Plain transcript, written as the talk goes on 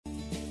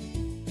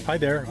Hi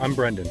there, I'm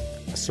Brendan,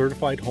 a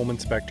certified home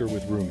inspector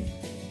with Rumi.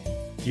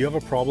 Do you have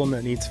a problem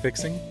that needs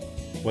fixing?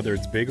 Whether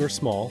it's big or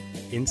small,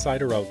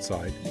 inside or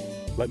outside,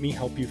 let me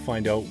help you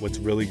find out what's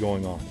really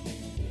going on.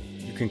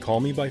 You can call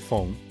me by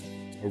phone,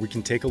 or we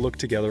can take a look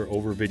together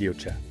over video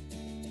chat.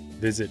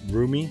 Visit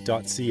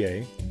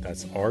rumi.ca,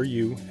 that's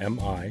RUMI.ca,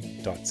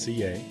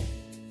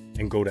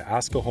 and go to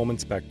Ask a Home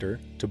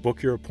Inspector to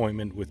book your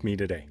appointment with me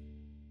today.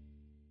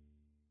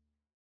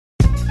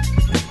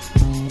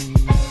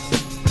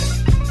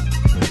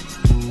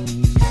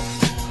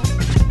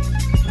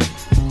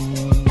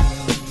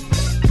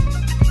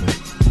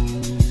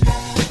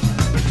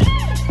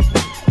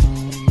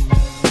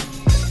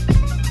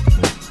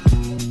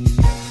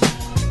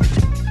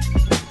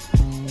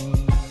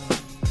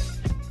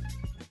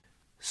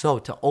 So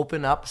to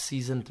open up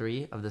season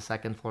 3 of the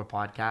Second Floor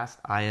podcast,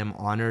 I am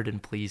honored and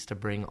pleased to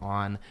bring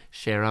on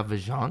Shara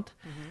Vigeant.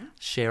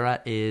 Shara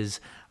is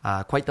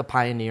quite the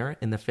pioneer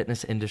in the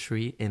fitness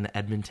industry in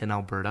Edmonton,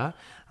 Alberta,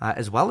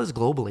 as well as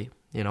globally.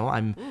 You know,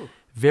 I'm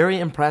very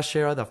impressed,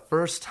 Shara. The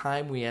first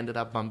time we ended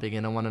up bumping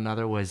into one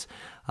another was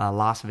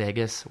Las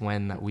Vegas,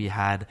 when we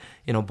had,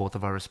 you know, both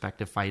of our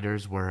respective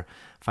fighters were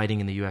fighting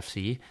in the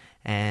UFC.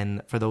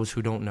 And for those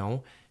who don't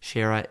know,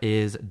 Shara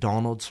is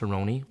Donald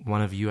Cerrone,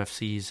 one of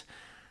UFC's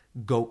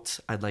GOATs,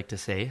 I'd like to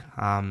say,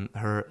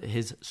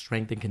 his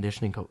strength and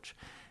conditioning coach.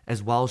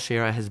 As well,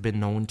 Shara has been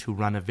known to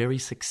run a very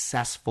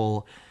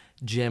successful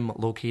gym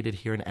located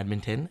here in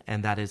Edmonton,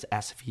 and that is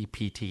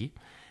SVPT.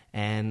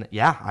 And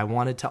yeah, I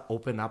wanted to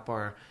open up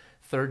our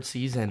third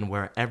season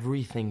where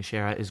everything,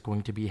 Shara, is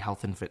going to be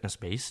health and fitness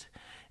based.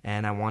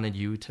 And I wanted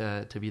you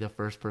to be the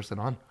first person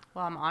on.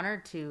 Well, I'm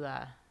honored to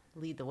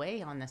lead the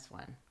way on this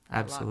one.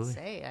 Absolutely. A lot to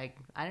say.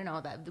 I don't know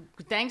that.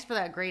 Thanks for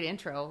that great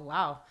intro.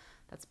 Wow.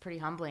 That's pretty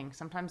humbling.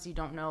 Sometimes you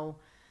don't know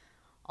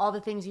all the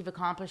things you've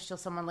accomplished till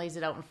someone lays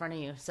it out in front of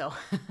you. So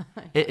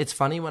it's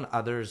funny when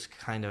others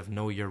kind of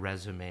know your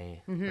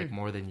resume like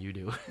more than you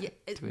do. Yeah,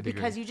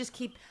 because you just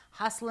keep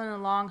hustling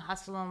along,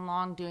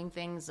 doing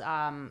things,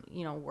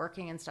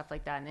 working and stuff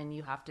like that. And then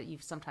you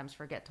sometimes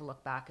forget to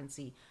look back and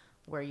see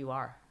where you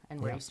are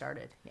and where you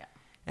started. Yeah.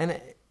 And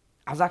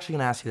I was actually going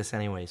to ask you this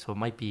anyway, so it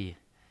might be,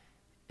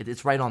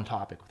 it's right on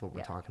topic with what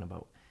we're talking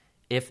about.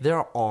 If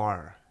there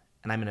are,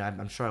 and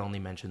I'm sure I only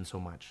mentioned so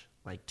much,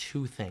 like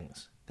 2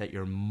 things that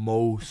you're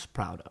most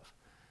proud of.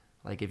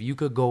 Like if you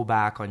could go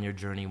back on your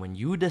journey when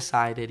you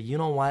decided, you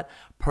know what,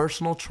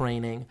 personal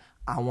training,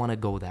 I want to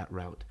go that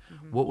route.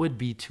 What would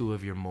be 2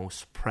 of your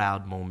most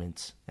proud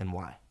moments and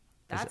why?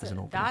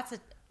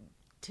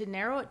 To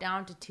narrow it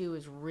down to 2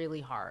 is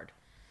really hard,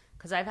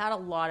 because I've had a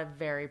lot of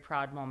very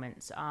proud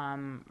moments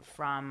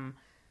from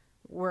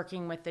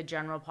working with the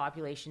general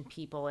population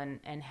people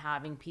and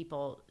having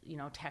people, you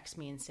know, text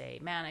me and say,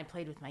 man, I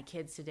played with my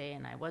kids today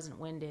and I wasn't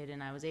winded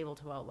and I was able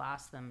to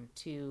outlast them,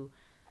 to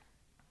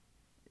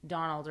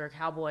Donald or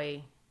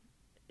Cowboy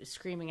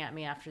screaming at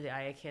me after the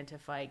Ayakinta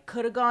fight,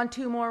 could have gone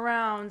 2 more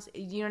rounds.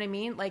 You know what I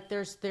mean? Like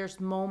there's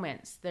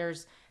moments,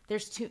 there's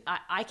 2,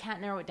 I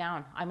can't narrow it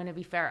down. I'm going to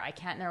be fair. I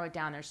can't narrow it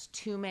down. There's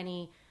too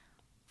many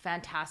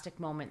fantastic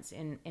moments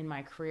in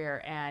my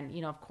career. And,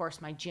 you know, of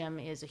course my gym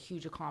is a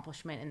huge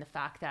accomplishment in the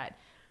fact that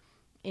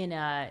in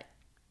an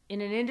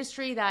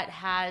industry that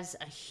has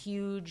a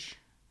huge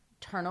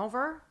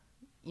turnover,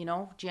 you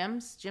know,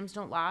 gyms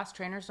don't last,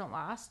 trainers don't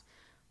last.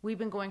 We've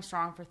been going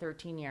strong for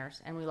 13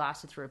 years and we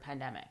lasted through a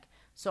pandemic.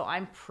 So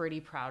I'm pretty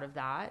proud of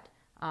that.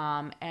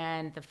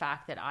 And the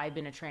fact that I've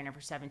been a trainer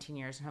for 17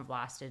 years and have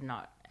lasted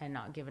and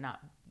not given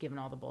up, given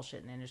all the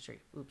bullshit in the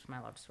industry. Oops, am I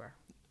allowed to swear?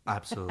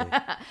 Absolutely.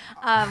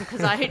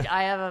 Because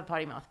I have a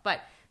potty mouth.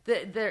 But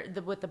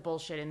the with the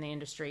bullshit in the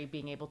industry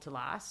being able to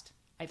last,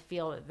 I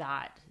feel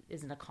that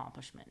is an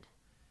accomplishment.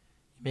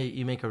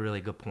 You make a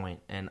really good point.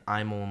 And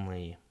I'm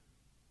only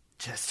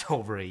just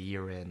over a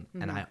year in,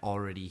 and I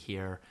already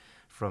hear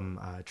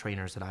from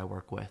trainers that I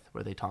work with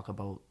where they talk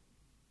about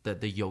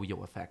the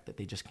yo-yo effect that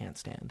they just can't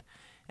stand.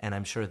 And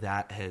I'm sure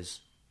that has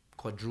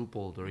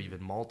quadrupled or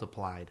even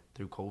multiplied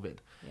through COVID.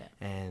 Yeah.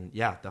 And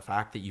yeah, the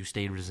fact that you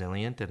stayed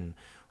resilient and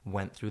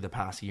went through the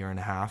past year and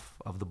a half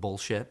of the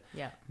bullshit,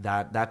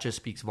 that just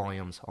speaks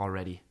volumes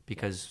already,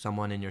 because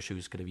someone in your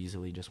shoes could have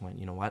easily just went,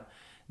 you know what,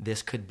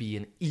 this could be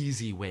an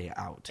easy way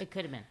out. It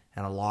could have been.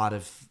 And a lot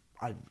of,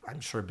 I'm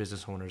sure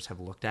business owners have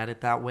looked at it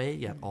that way,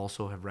 yet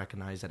also have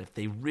recognized that if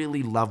they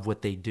really love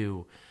what they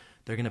do,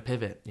 they're going to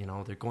pivot, you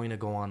know, they're going to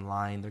go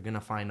online, they're going to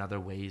find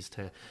other ways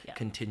to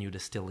continue to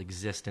still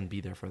exist and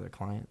be there for their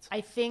clients.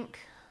 I think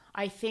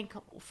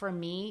for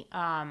me,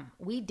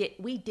 we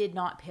did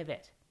not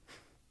pivot.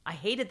 I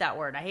hated that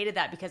word. I hated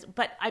that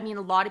but I mean,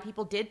 a lot of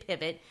people did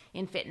pivot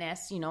in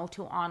fitness, you know,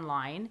 to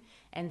online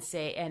and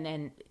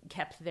then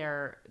kept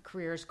their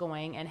careers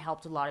going and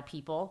helped a lot of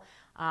people.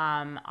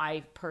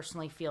 I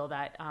personally feel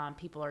that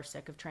people are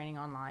sick of training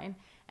online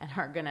and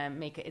are going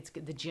to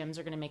the gyms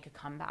are going to make a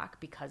comeback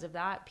because of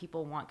that.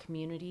 People want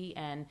community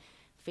and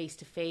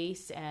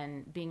face-to-face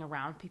and being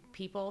around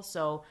people.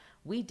 So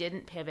we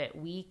didn't pivot.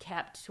 We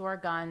kept to our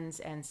guns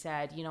and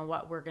said, you know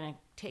what, we're going to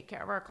take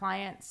care of our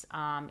clients.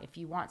 If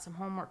you want some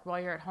homework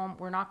while you're at home,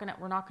 we're not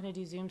gonna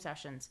do Zoom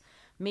sessions.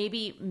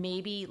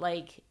 Maybe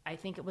like, I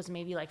think it was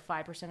maybe like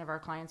 5% of our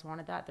clients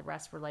wanted that. The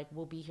rest were like,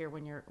 we'll be here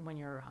when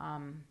you're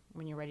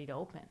ready to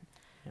open.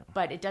 Yeah.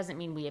 But it doesn't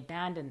mean we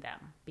abandoned them,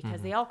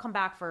 because they all come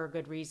back for a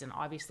good reason.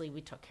 Obviously,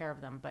 we took care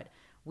of them, but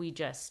we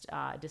just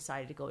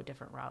decided to go a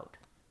different route.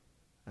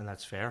 And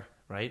that's fair,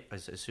 right?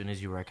 As soon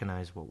as you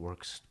recognize what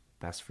works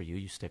best for you,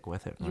 you stick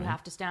with it. Right? You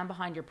have to stand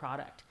behind your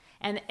product.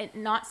 And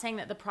not saying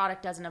that the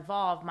product doesn't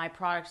evolve. My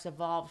product's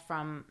evolved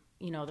from,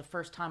 the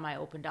first time I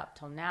opened up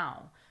till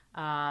now,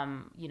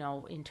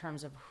 in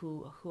terms of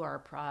who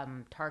our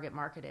target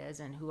market is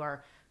and who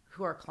our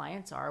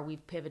clients are.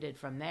 We've pivoted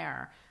from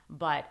there.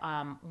 But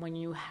when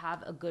you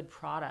have a good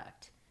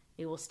product,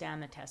 it will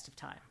stand the test of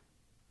time.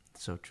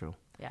 So true.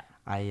 Yeah.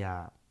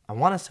 I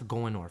want us to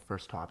go into our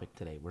first topic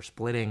today. We're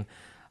splitting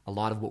a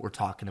lot of what we're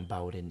talking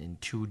about in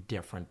two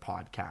different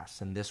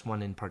podcasts. And this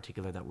one in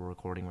particular that we're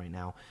recording right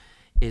now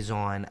is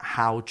on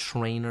how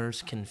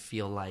trainers can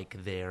feel like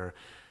they're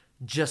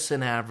just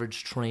an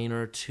average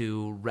trainer,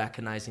 to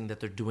recognizing that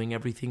they're doing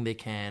everything they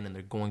can and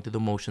they're going through the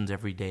motions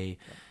every day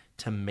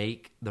to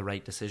make the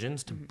right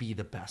decisions, to be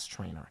the best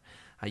trainer.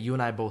 You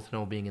and I both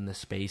know, being in this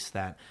space,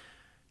 that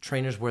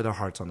trainers wear their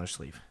hearts on their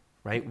sleeve,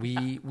 right?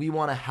 We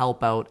want to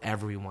help out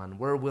everyone.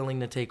 We're willing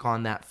to take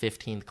on that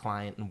 15th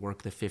client and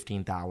work the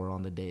 15th hour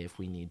on the day if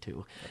we need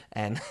to.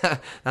 And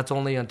that's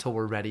only until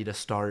we're ready to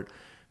start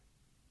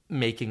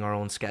making our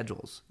own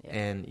schedules. Yeah.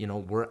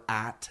 And, we're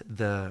at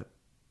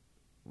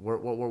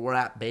we're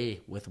at bay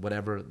with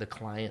whatever the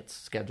client's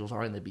schedules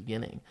are in the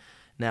beginning.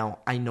 Now,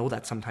 I know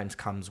that sometimes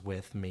comes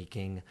with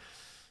making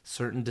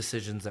certain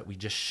decisions that we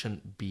just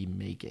shouldn't be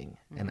making.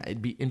 And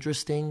it'd be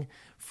interesting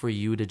for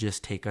you to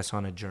just take us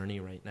on a journey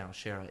right now,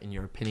 Shara, in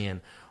your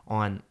opinion,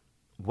 on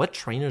what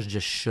trainers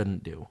just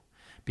shouldn't do.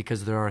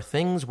 Because there are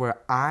things where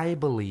I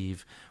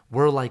believe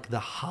we're like the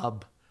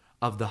hub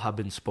of the hub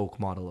and spoke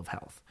model of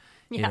health.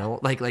 Yeah.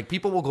 Like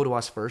people will go to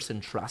us first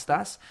and trust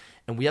us,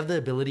 and we have the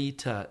ability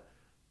to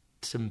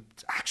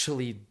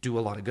actually do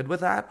a lot of good with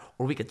that,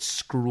 or we could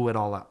screw it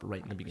all up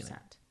right in the beginning.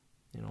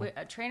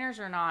 Trainers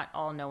are not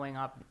all knowing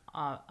up.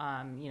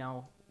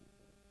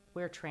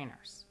 We're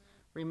trainers.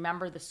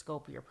 Remember the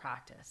scope of your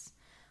practice.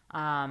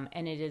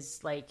 And it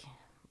is like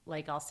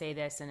I'll say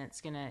this, and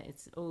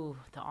the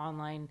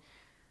online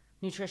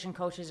nutrition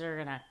coaches are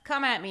going to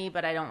come at me,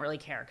 but I don't really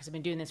care, because I've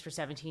been doing this for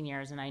 17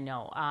 years and I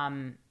know.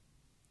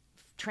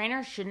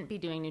 Trainers shouldn't be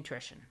doing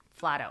nutrition,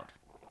 flat out.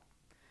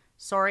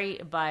 Sorry,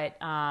 but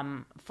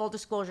full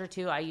disclosure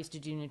too, I used to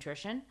do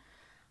nutrition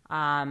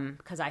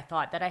because I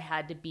thought that I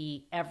had to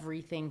be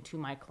everything to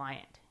my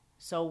client.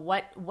 So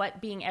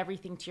what being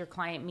everything to your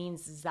client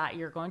means is that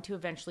you're going to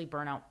eventually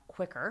burn out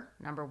quicker,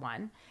 number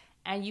one,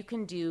 and you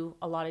can do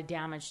a lot of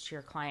damage to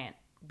your client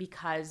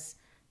because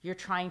you're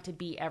trying to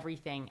be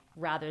everything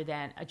rather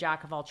than a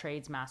jack of all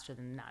trades, master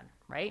than none,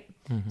 right?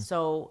 Mm-hmm.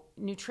 So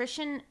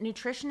nutrition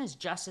is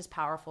just as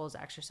powerful as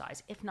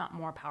exercise, if not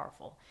more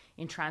powerful,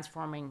 in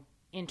transforming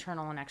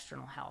internal and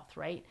external health,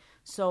 right?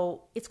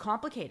 So it's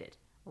complicated.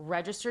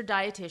 Registered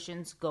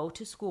dietitians go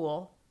to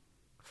school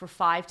for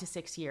 5 to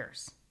 6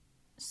 years.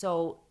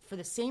 So for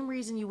the same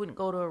reason you wouldn't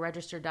go to a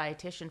registered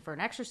dietitian for an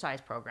exercise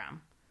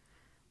program,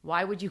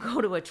 why would you go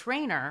to a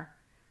trainer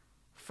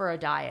for a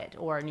diet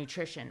or a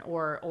nutrition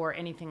or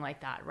anything like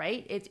that,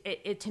 right?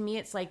 It to me,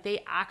 it's like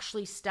they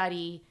actually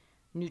study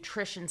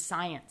nutrition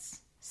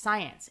science.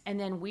 And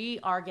then we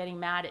are getting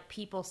mad at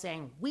people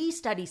saying, we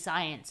study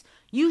science.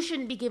 You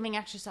shouldn't be giving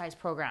exercise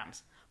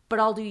programs, but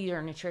I'll do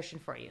your nutrition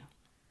for you.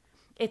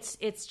 It's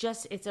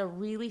a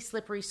really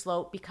slippery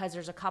slope because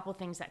there's a couple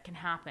things that can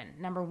happen.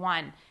 Number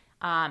one,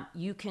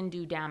 you can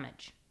do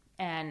damage.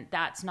 And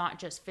that's not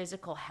just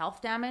physical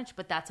health damage,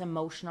 but that's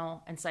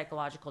emotional and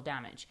psychological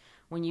damage.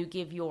 When you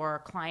give your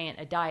client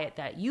a diet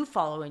that you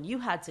follow and you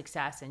had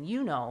success and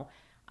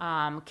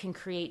can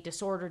create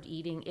disordered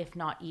eating, if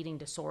not eating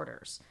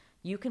disorders.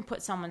 You can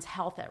put someone's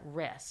health at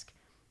risk.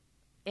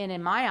 And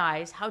in my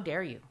eyes, how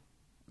dare you?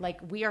 Like,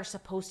 we are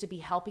supposed to be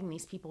helping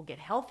these people get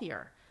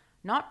healthier,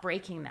 not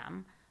breaking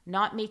them,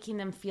 not making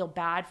them feel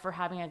bad for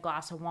having a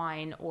glass of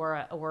wine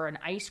or an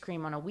ice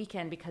cream on a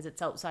weekend because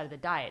it's outside of the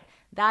diet.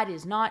 That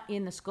is not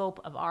in the scope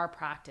of our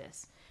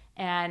practice.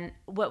 And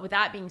with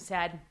that being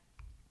said,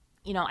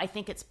 I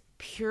think it's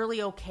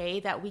purely okay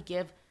that we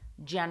give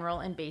general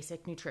and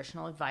basic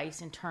nutritional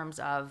advice in terms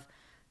of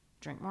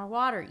drink more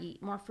water,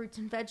 eat more fruits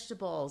and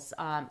vegetables,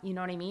 you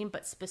know what I mean?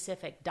 But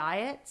specific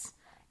diets,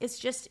 it's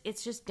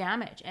just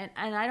damage. And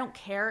I don't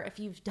care if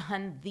you've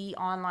done the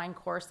online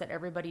course that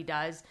everybody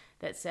does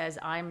that says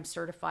I'm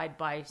certified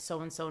by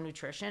so-and-so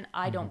nutrition.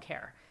 I don't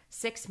care.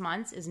 6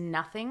 months is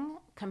nothing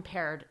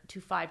compared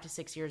to 5 to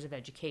 6 years of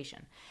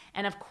education.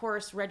 And of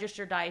course,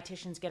 registered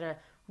dietitians get a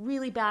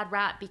really bad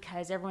rap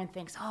because everyone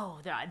thinks, oh,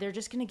 they're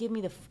just going to give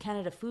me the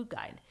Canada Food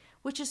Guide,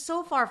 which is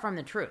so far from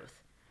the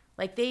truth.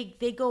 Like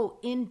they go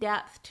in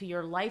depth to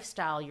your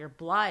lifestyle, your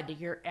blood,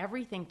 your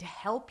everything to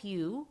help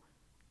you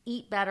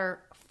eat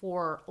better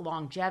for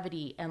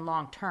longevity and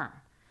long term.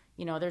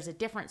 There's a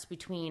difference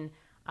between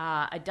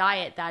a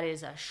diet that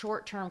is a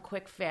short-term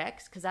quick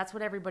fix, because that's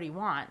what everybody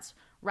wants,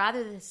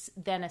 rather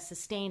than a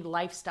sustained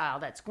lifestyle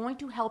that's going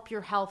to help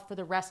your health for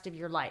the rest of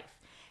your life.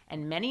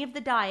 And many of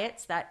the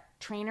diets that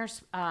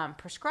trainers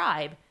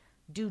prescribe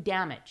do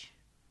damage,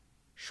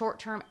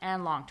 short-term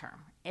and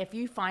long-term. If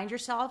you find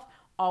yourself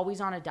always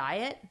on a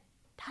diet,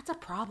 that's a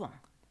problem.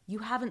 You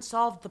haven't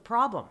solved the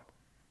problem.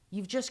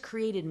 You've just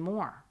created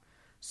more.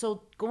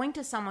 So going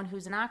to someone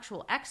who's an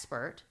actual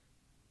expert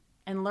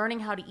and learning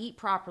how to eat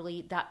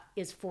properly that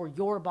is for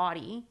your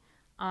body,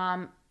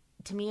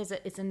 to me,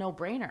 it's a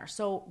no-brainer.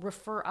 So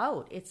refer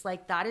out. It's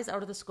like, that is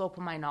out of the scope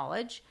of my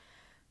knowledge.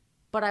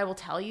 But I will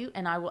tell you,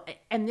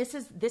 and this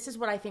is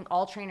what I think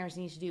all trainers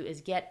need to do,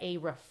 is get a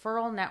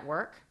referral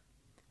network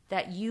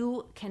that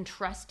you can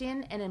trust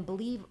in and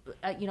believe,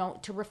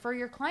 to refer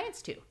your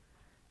clients to.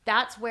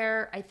 That's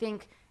where I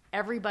think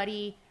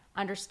everybody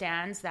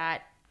understands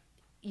that,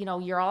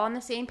 you're all on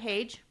the same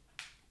page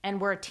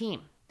and we're a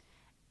team.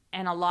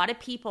 And a lot of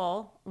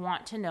people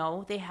want to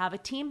know they have a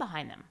team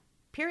behind them,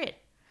 period.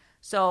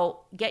 So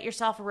get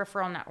yourself a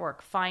referral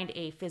network. Find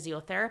a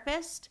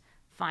physiotherapist,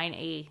 find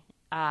a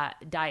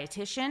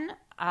dietitian,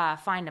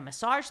 find a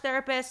massage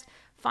therapist,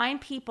 find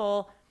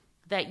people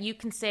that you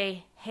can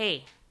say,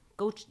 hey,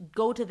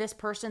 go to this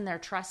person, they're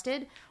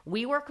trusted.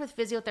 We work with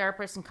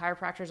physiotherapists and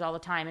chiropractors all the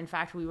time. In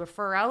fact, we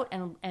refer out,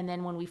 and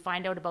then when we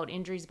find out about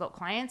injuries about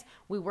clients,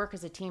 we work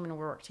as a team and we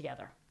work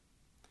together.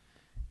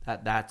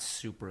 That's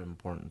super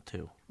important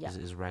too, yeah.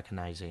 is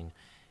recognizing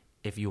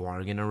if you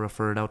are going to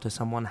refer it out to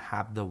someone,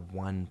 have the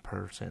one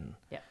person,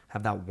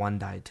 have that one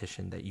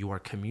dietitian that you are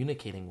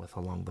communicating with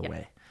along the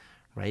way,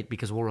 right?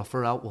 Because we'll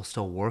refer out, we'll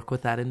still work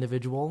with that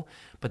individual,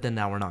 but then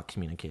now we're not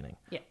communicating.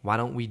 Why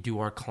don't we do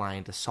our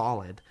client a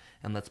solid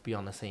and let's be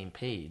on the same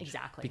page?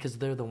 Exactly. Because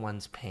they're the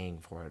ones paying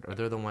for it, or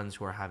they're the ones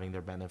who are having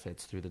their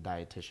benefits through the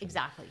dietitian.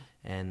 Exactly.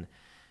 And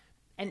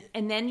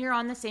then you're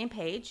on the same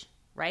page,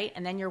 right?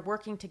 And then you're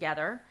working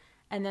together,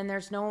 and then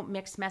there's no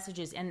mixed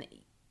messages. And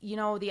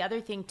the other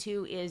thing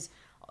too is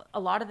a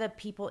lot of the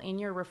people in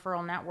your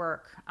referral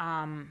network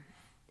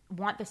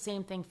want the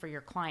same thing for your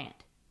client,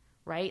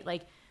 right?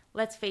 Like,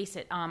 let's face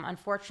it,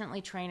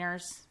 unfortunately,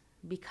 trainers,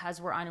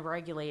 because we're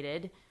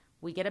unregulated,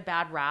 we get a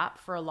bad rap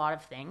for a lot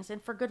of things,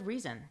 and for good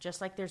reason.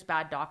 Just like there's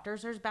bad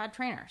doctors, there's bad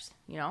trainers,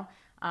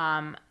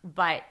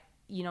 But,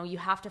 you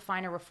have to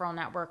find a referral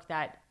network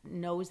that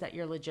knows that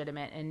you're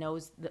legitimate and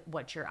knows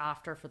what you're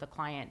after for the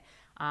client.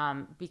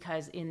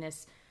 Because in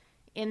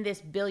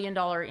this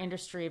billion-dollar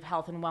industry of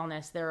health and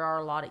wellness, there are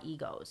a lot of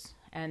egos.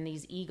 And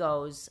these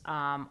egos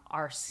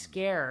are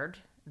scared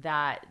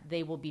that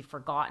they will be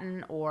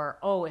forgotten, or,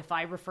 if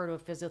I refer to a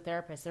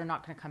physiotherapist, they're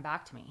not going to come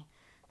back to me.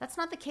 That's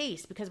not the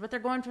case, because what they're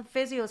going for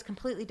physio is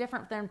completely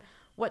different than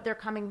what they're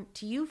coming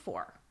to you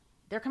for.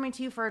 They're coming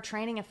to you for a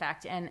training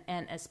effect and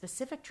a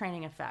specific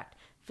training effect.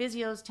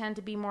 Physios tend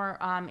to be more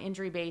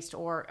injury-based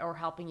or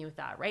helping you with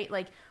that, right?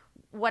 Like,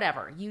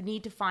 whatever. You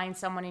need to find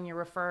someone in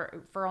your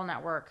referral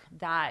network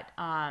that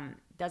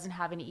doesn't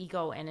have an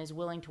ego and is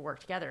willing to work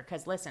together.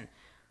 Because listen,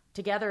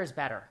 together is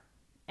better.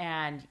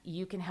 And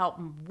you can help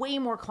way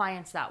more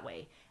clients that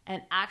way.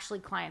 And actually,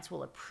 clients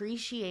will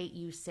appreciate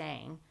you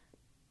saying,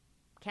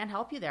 can't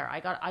help you there. I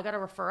got to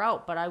refer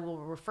out, but I will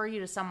refer you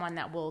to someone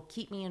that will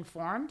keep me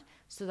informed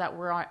so that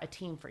we're on a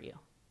team for you.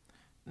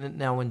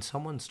 Now, when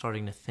someone's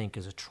starting to think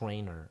as a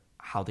trainer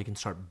how they can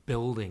start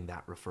building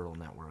that referral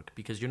network,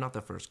 because you're not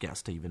the first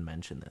guest to even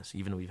mention this,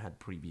 even though we've had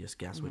previous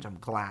guests, which I'm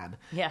glad,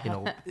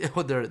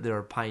 there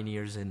are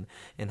pioneers in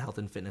health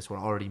and fitness who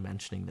are already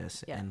mentioning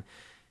this. Yeah. And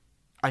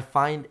I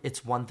find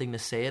it's one thing to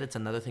say it. It's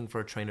another thing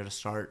for a trainer to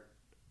start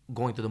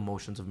going through the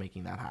motions of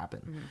making that happen.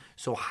 Mm-hmm.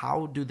 So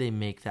how do they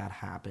make that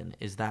happen?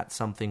 Is that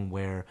something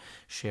where,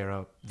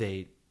 Shara,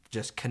 they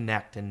just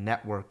connect and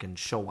network and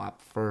show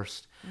up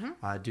first?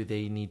 Mm-hmm. Do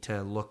they need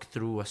to look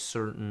through a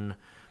certain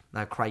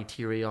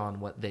criteria on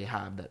what they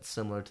have that's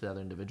similar to the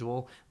other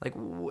individual? Like,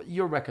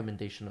 your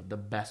recommendation of the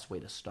best way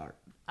to start?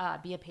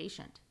 Be a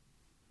patient.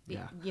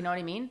 Yeah. You know what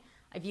I mean?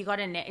 If you got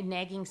a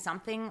nagging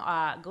something,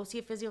 go see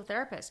a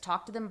physiotherapist.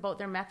 Talk to them about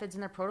their methods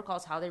and their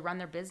protocols, how they run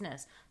their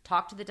business.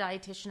 Talk to the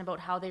dietitian about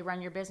how they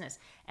run your business.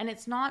 And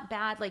it's not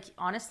bad. Like,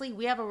 honestly,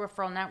 we have a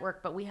referral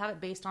network, but we have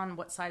it based on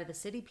what side of the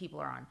city people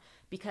are on.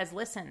 Because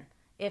listen,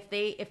 if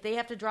they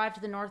have to drive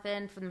to the north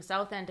end from the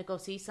south end to go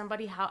see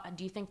somebody, how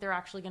do you think they're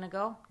actually going to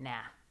go? Nah.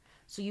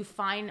 So you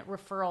find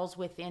referrals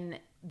within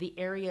the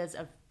areas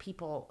of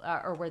people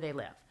or where they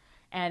live.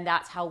 And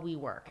that's how we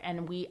work.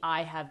 And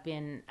I have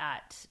been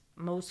at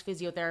most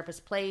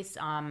physiotherapists' place.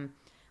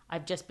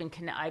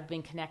 I've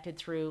been connected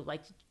through,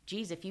 like,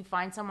 geez, if you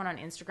find someone on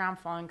Instagram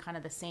following kind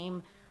of the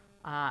same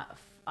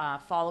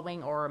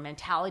following or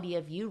mentality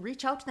of you,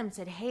 reach out to them and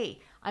said, hey,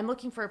 I'm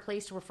looking for a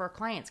place to refer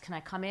clients. Can I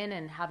come in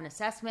and have an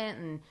assessment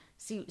and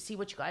see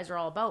what you guys are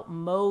all about?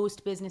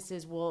 Most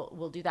businesses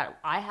will do that.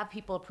 I have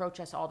people approach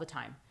us all the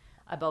time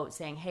about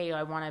saying, hey,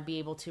 I want to be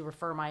able to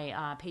refer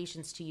my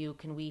patients to you.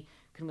 Can we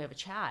have a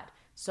chat?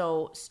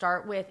 So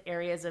start with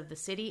areas of the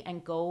city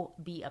and go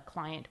be a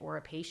client or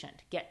a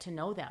patient. Get to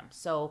know them.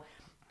 So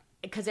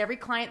because every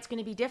client's going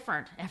to be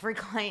different. Every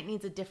client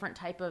needs a different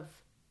type of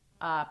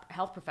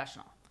health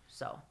professional.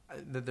 So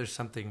there's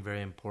something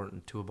very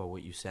important too about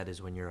what you said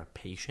is when you're a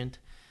patient,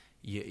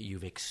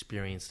 you've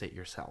experienced it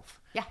yourself.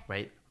 Yeah.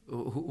 Right?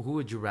 Who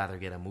would you rather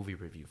get a movie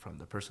review from?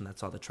 The person that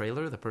saw the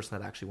trailer or the person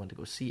that actually went to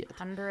go see it?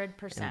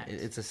 100%.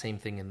 And it's the same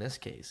thing in this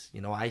case.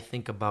 You know, I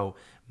think about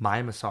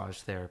my massage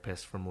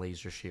therapist from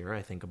Laser Shear.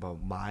 I think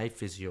about my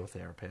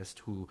physiotherapist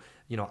who,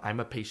 you know, I'm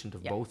a patient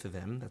of both of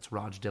them. That's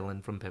Raj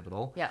Dillon from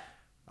Pivotal. Yeah.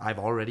 I've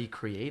already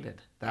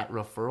created that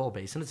referral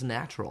base, and it's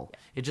natural.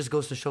 It just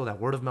goes to show that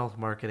word of mouth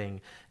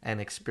marketing and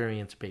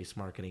experience based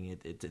marketing,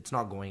 it's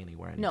not going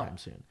anywhere anytime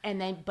soon. And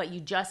then, but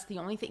the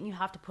only thing you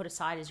have to put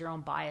aside is your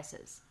own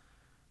biases.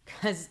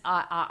 Because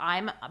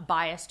I'm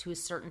biased to a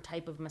certain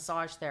type of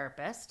massage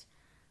therapist.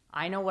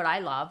 I know what I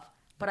love,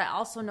 but I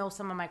also know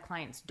some of my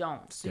clients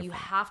don't. So you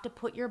have to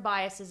put your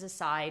biases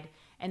aside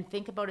and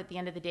think about, at the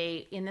end of the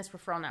day, in this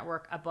referral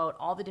network, about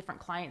all the different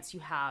clients you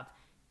have,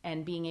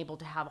 and being able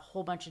to have a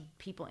whole bunch of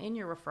people in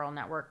your referral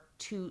network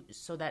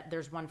so that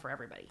there's one for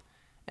everybody.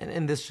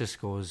 And this just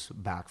goes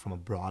back from a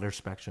broader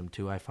spectrum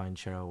too, I find,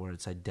 Cheryl, where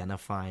it's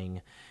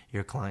identifying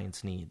your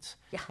client's needs.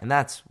 Yeah. And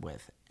that's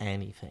with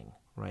anything,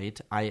 right?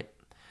 I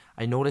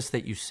noticed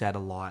that you said a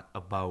lot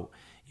about,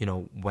 you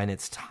know, when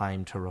it's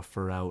time to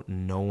refer out,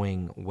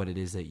 knowing what it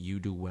is that you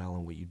do well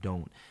and what you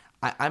don't.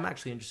 I'm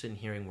actually interested in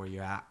hearing where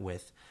you're at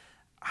with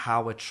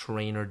how a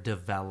trainer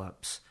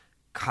develops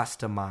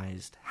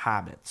customized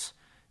habits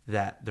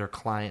that their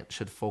client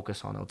should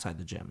focus on outside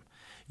the gym.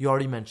 You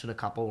already mentioned a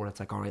couple where it's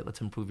like, all right,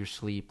 let's improve your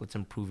sleep, let's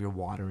improve your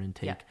water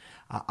intake.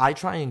 Yeah. I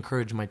try and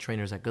encourage my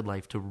trainers at Good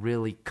Life to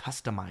really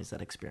customize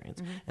that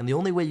experience. Mm-hmm. And the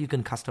only way you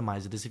can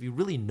customize it is if you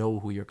really know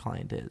who your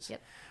client is.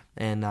 Yep.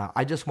 And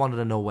I just wanted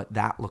to know what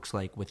that looks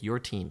like with your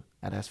team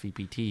at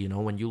SVPT. You know,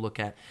 when you look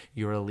at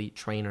your elite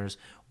trainers,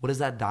 what does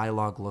that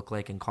dialogue look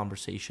like and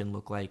conversation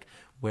look like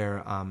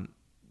where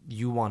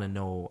you want to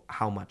know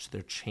how much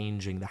they're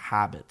changing the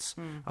habits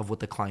of what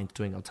the client's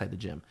doing outside the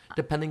gym,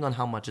 depending on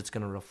how much it's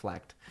going to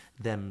reflect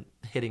them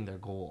hitting their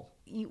goal.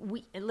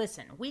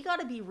 We got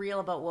to be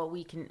real about what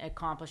we can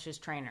accomplish as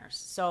trainers.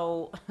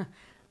 So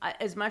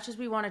as much as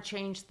we want to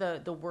change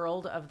the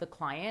world of the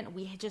client,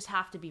 we just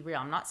have to be real.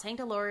 I'm not saying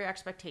to lower your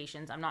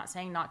expectations. I'm not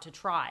saying not to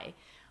try.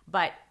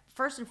 But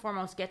first and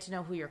foremost, get to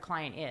know who your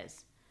client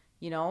is.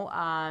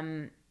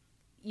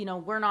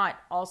 We're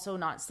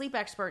not sleep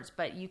experts,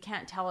 but you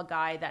can't tell a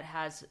guy that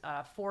has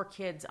 4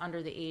 kids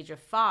under the age of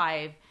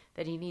 5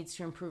 that he needs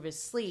to improve his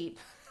sleep.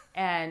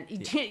 And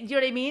do you know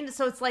what I mean?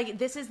 So it's like,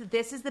 this is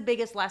the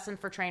biggest lesson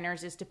for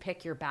trainers, is to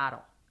pick your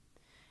battle.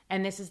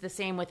 And this is the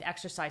same with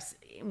exercise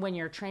when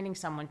you're training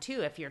someone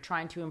too. If you're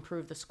trying to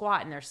improve the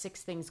squat and there's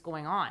 6 things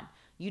going on,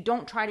 you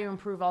don't try to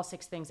improve all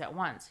 6 things at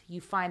once.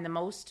 You find the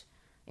most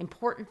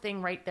important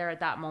thing right there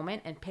at that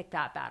moment and pick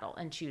that battle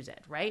and choose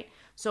it, right?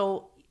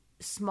 So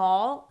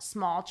small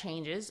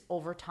changes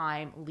over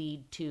time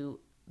lead to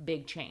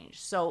big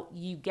change. So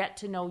you get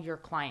to know your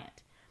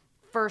client.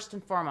 First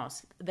and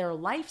foremost, their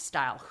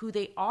lifestyle, who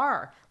they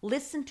are.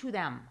 Listen to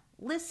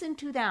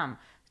them.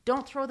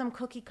 Don't throw them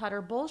cookie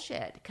cutter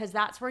bullshit, because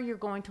that's where you're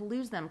going to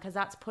lose them, because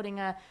that's putting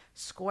a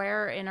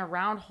square in a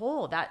round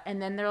hole,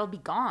 and then they'll be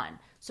gone.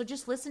 So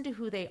just listen to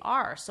who they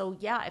are. So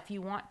yeah, if you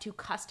want to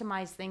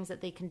customize things that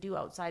they can do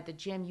outside the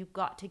gym, you've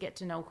got to get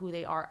to know who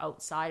they are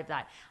outside of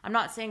that. I'm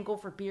not saying go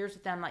for beers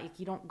with them, like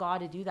you don't got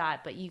to do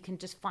that, but you can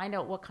just find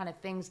out what kind of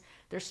things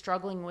they're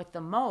struggling with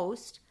the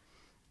most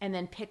and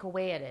then pick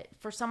away at it.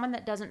 For someone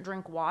that doesn't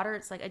drink water,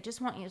 it's like, I just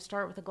want you to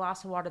start with a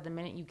glass of water the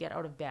minute you get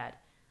out of bed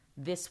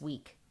this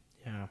week.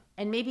 Yeah.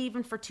 And maybe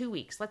even for 2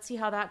 weeks. Let's see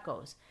how that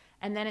goes.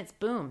 And then it's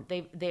boom.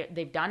 They've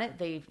done it.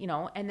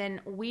 And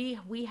then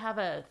we have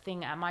a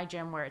thing at my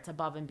gym where it's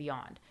above and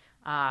beyond.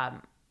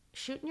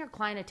 Shooting your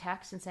client a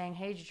text and saying,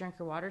 hey, did you drink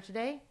your water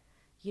today?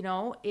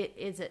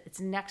 It's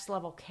next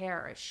level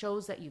care. It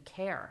shows that you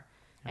care.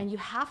 Yeah. And you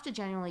have to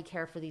genuinely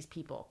care for these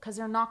people, because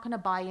they're not going to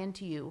buy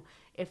into you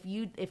if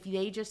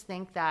they just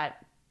think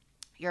that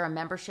you're a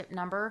membership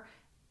number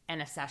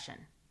and a session,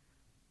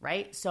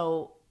 right?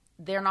 So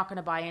they're not going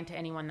to buy into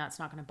anyone that's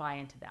not going to buy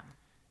into them.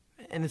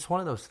 And it's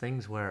one of those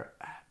things where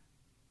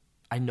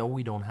I know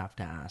we don't have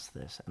to ask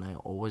this, and I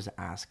always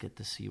ask it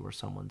to see where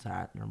someone's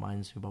at. And it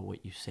reminds me about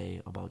what you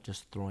say about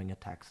just throwing a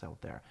text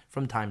out there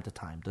from time to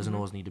time. Doesn't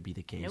always need to be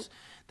the case. Nope.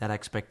 That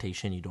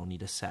expectation you don't need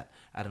to set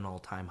at an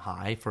all-time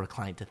high for a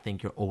client to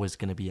think you're always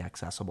going to be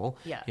accessible.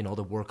 Yeah.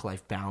 The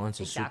work-life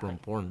balance is super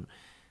important.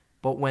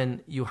 But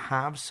when you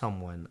have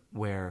someone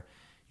where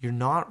you're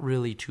not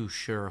really too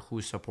sure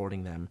who's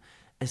supporting them,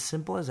 as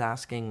simple as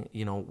asking,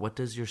 what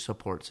does your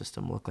support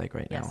system look like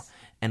right now?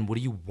 And what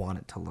do you want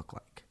it to look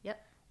like?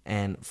 Yep.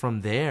 And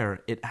from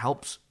there, it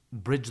helps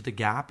bridge the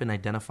gap in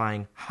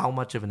identifying how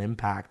much of an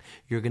impact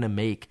you're going to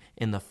make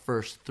in the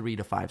first 3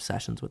 to 5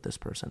 sessions with this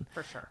person.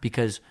 For sure.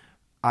 Because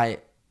I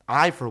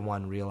for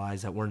one,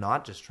 realize that we're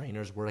not just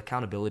trainers, we're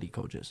accountability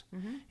coaches.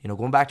 Mm-hmm.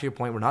 Going back to your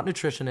point, we're not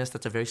nutritionists.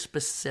 That's a very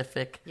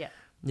specific,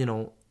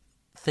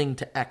 thing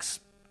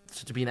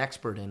to be an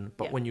expert in.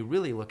 But when you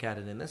really look at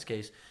it in this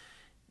case,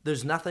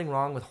 there's nothing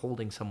wrong with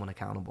holding someone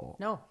accountable.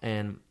 No.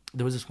 And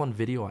there was this one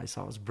video I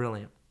saw. It was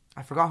brilliant.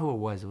 I forgot who it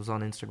was. It was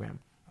on Instagram.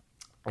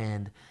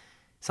 And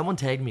someone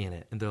tagged me in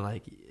it. And they're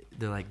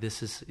like,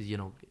 this is,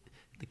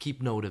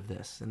 keep note of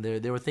this. And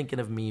they were thinking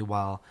of me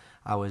while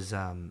I was,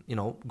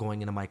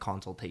 going into my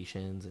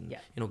consultations and,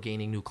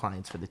 gaining new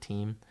clients for the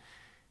team.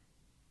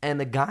 And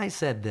the guy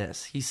said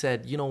this. He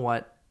said, you know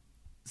what?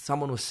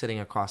 Someone was sitting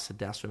across the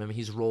desk from him.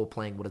 He's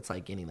role-playing what it's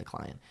like gaining the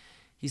client.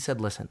 He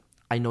said, listen,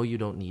 I know you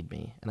don't need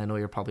me, and I know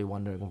you're probably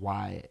wondering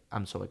why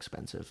I'm so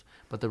expensive.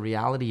 But the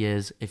reality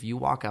is, if you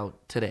walk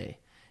out today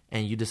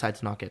and you decide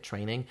to not get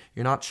training,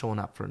 you're not showing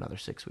up for another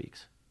 6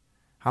 weeks.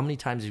 How many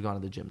times have you gone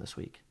to the gym this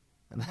week?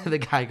 And the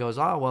guy goes,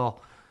 oh,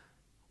 well,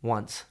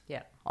 once.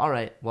 Yeah. All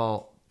right,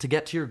 well, to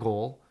get to your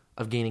goal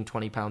of gaining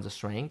 20 pounds of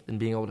strength and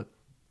being able to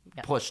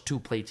push 2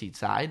 plates each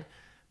side,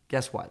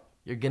 guess what?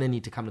 You're going to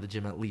need to come to the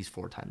gym at least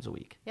 4 times a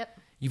week. Yep.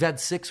 You've had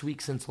 6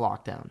 weeks since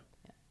lockdown.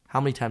 Yeah.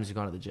 How many times have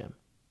you gone to the gym?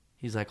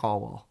 He's like, oh,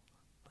 well,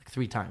 like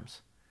 3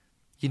 times.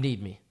 You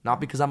need me.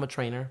 Not because I'm a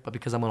trainer, but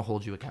because I'm going to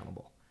hold you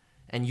accountable.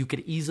 And you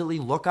could easily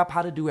look up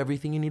how to do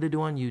everything you need to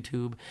do on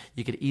YouTube.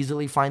 You could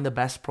easily find the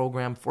best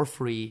program for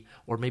free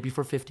or maybe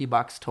for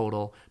 $50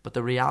 total. But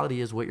the reality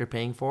is what you're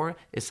paying for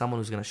is someone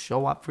who's going to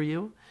show up for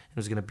you and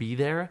who's going to be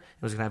there and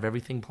who's going to have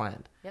everything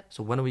planned. Yep.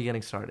 So when are we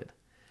getting started?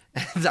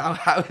 And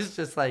I was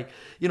just like,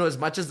 as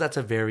much as that's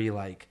a very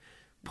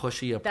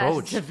pushy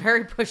approach. That's a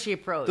very pushy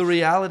approach. The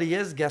reality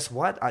is, guess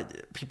what?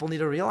 People need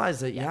to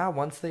realize that,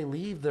 once they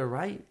leave, they're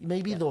right.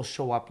 Maybe they'll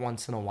show up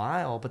once in a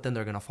while, but then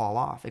they're going to fall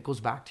off. It goes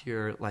back to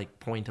your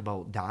point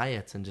about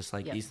diets and just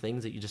these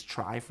things that you just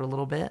try for a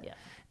little bit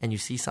and you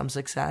see some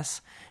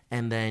success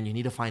and then you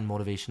need to find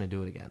motivation to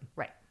do it again.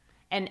 Right.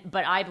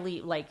 But I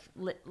believe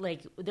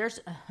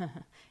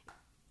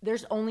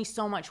there's only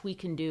so much we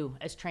can do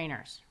as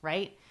trainers,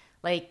 right?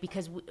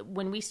 Because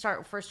when we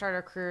first start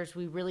our careers,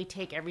 we really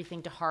take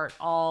everything to heart,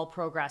 all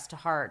progress to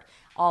heart,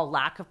 all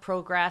lack of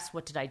progress.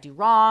 What did I do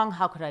wrong?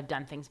 How could I have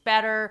done things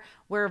better?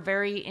 We're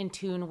very in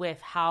tune with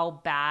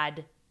how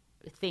bad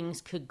things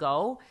could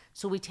go.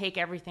 So we take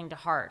everything to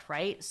heart,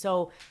 right?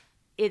 So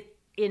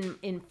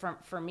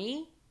for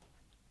me,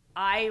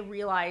 I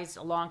realized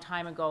a long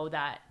time ago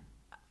that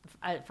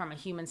from a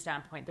human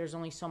standpoint, there's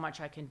only so much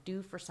I can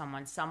do for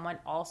someone. Someone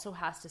also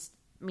has to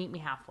meet me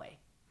halfway.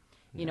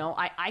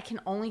 I can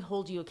only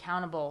hold you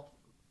accountable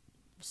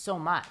so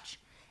much.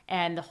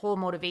 And the whole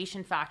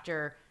motivation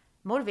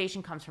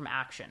comes from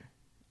action.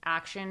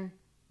 Action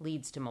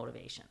leads to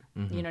motivation.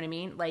 Mm-hmm. You know what I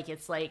mean?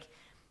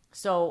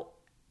 So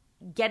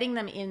getting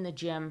them in the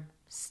gym,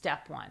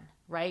 step one,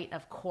 right?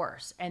 Of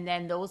course. And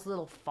then those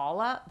little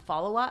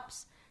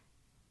follow-ups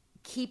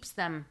keeps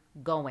them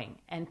going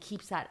and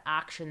keeps that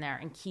action there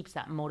and keeps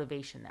that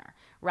motivation there.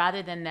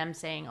 Rather than them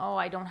saying, oh,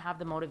 I don't have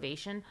the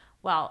motivation.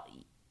 Well,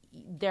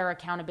 their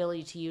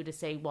accountability to you to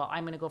say, well,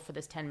 I'm going to go for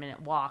this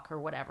 10-minute walk or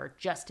whatever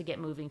just to get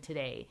moving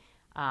today,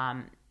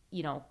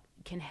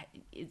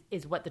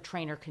 is what the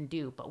trainer can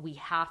do. But we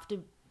have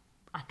to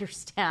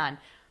understand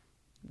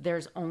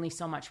there's only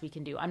so much we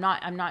can do. I'm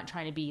not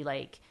trying to be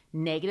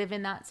negative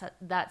in in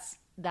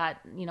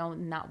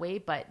that way,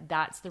 but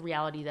that's the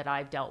reality that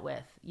I've dealt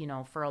with,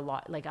 for a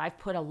lot. I've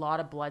put a lot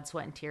of blood,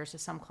 sweat, and tears to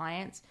some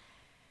clients,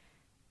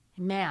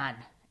 man,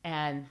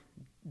 and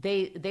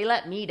they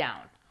let me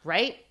down.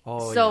 Right.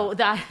 Oh, so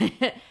that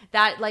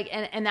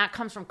and that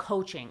comes from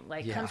coaching,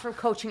 comes from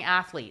coaching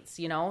athletes,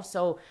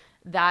 so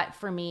that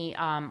for me,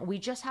 we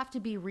just have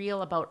to be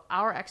real about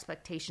our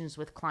expectations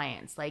with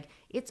clients.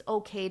 It's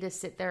okay to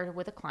sit there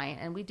with a client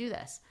and we do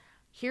this.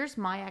 Here's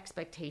my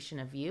expectation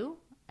of you.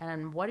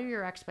 And what are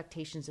your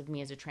expectations of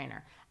me as a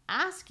trainer?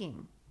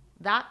 Asking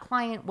that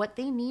client what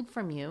they need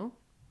from you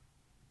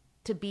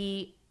to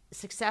be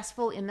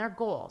successful in their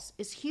goals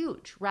is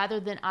huge, rather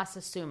than us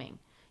assuming.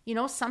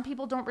 Some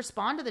people don't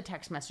respond to the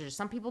text messages.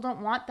 Some people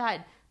don't want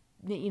that,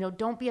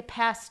 don't be a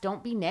pest.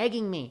 Don't be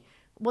nagging me.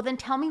 Well, then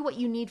tell me what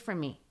you need from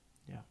me.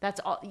 Yeah. That's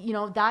all,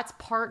 that's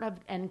part of,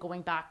 and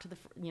going back to the,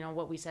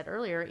 what we said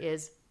earlier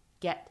is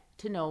get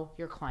to know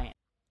your client.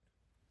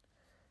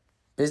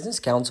 Business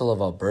Council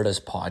of Alberta's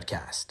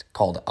podcast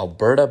called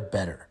Alberta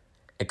Better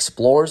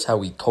explores how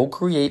we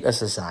co-create a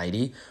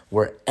society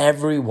where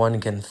everyone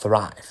can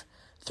thrive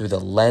through the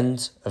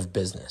lens of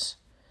business.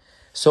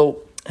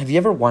 So, have you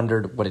ever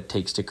wondered what it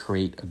takes to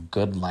create a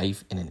good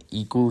life in an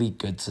equally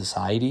good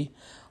society?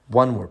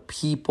 One where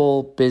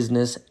people,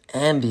 business,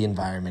 and the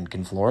environment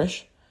can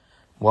flourish?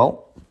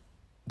 Well,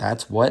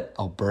 that's what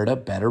Alberta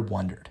Better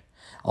wondered.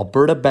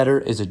 Alberta Better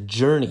is a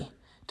journey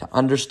to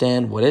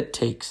understand what it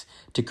takes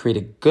to create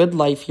a good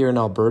life here in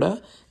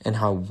Alberta and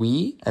how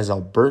we, as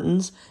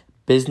Albertans,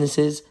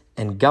 businesses,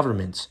 and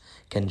governments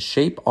can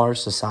shape our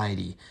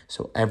society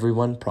so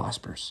everyone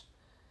prospers.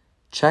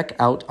 Check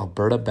out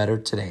Alberta Better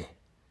today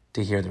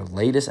to hear their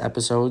latest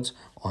episodes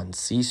on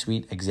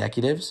C-suite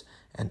executives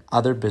and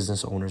other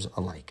business owners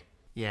alike.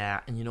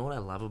 Yeah, and you know what I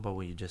love about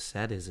what you just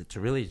said is it's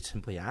really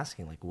simply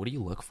asking, like, what do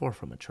you look for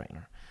from a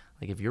trainer?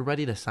 Like, if you're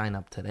ready to sign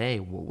up today,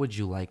 what would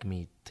you like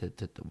me to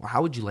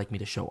how would you like me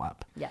to show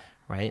up? Yeah.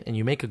 Right? And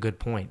you make a good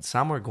point.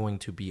 Some are going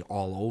to be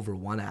all over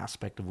one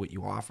aspect of what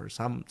you offer.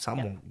 Some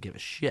won't give a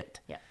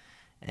shit. Yeah.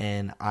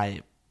 And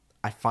I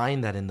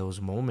find that in those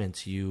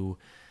moments, you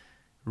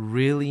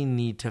really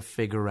need to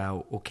figure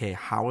out, okay,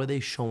 how are they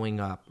showing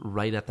up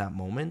right at that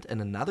moment?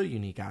 And another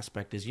unique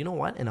aspect is, you know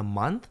what? In a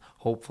month,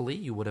 hopefully,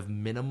 you would have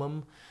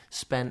minimum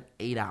spent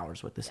 8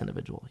 hours with this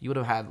individual. You would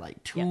have had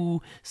like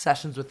 2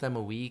 sessions with them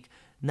a week.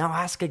 Now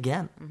ask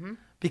again.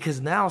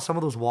 Because now some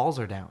of those walls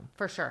are down.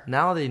 For sure.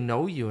 Now they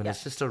know you, and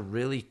it's just a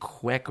really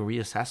quick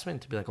reassessment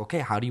to be like, okay,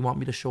 how do you want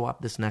me to show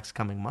up this next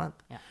coming month?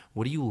 Yeah.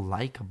 What do you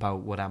like about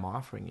what I'm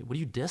offering you? What do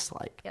you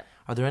dislike? Yep.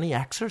 Are there any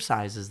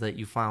exercises that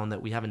you found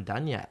that we haven't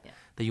done yet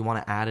that you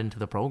want to add into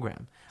the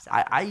program?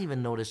 Exactly. I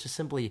even noticed just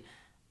simply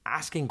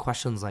asking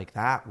questions like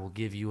that will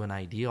give you an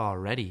idea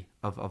already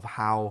of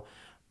how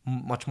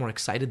much more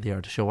excited they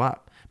are to show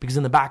up. Because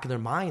in the back of their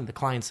mind, the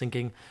client's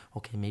thinking,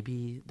 okay,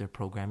 maybe they're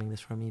programming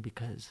this for me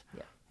because...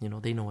 You know,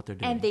 they know what they're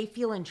doing. And they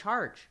feel in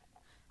charge.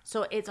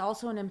 So it's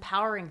also an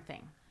empowering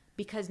thing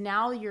because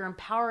now you're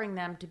empowering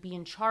them to be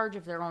in charge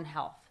of their own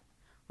health,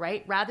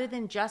 right? Rather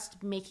than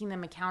just making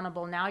them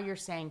accountable, now you're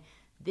saying,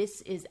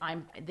 this is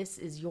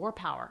your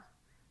power.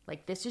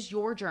 Like, this is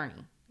your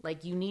journey.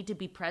 Like, you need to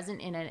be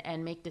present in it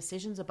and make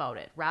decisions about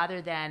it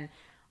rather than,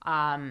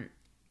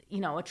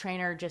 a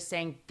trainer just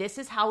saying, this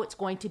is how it's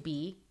going to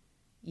be,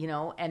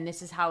 and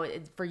this is how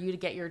for you to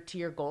get to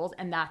your goals.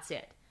 And that's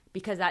it.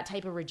 Because that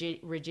type of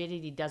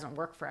rigidity doesn't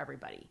work for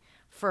everybody.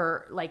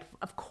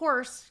 Of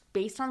course,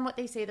 based on what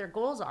they say their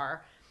goals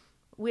are,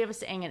 we have a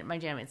saying at my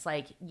gym. It's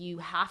like you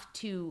have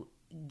to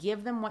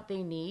give them what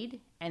they need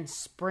and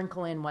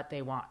sprinkle in what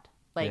they want.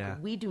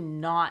 We do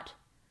not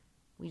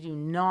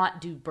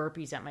do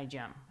burpees at my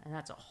gym. And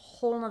that's a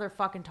whole nother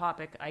fucking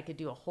topic I could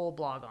do a whole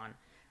blog on.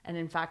 And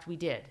in fact, we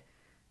did.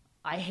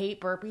 I hate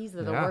burpees.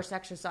 They're the worst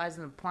exercise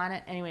on the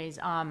planet. Anyways,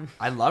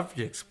 I love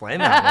you explain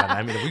that one.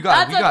 I mean, we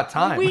got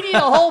time. We need a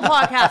whole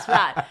podcast for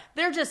that.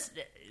 They're just,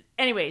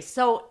 anyways.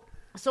 So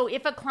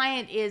if a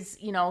client is,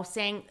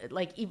 saying,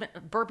 like, even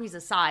burpees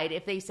aside,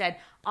 if they said,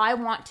 I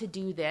want to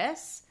do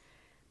this,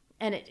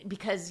 and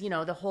because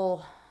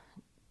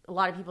a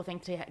lot of people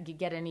think to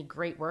get any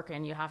great work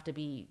in, you have to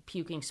be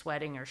puking,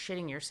 sweating, or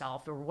shitting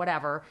yourself or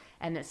whatever.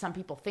 And that some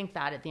people think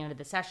that at the end of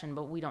the session,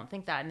 but we don't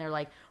think that. And they're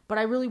like, but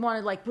I really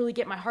want to really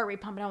get my heart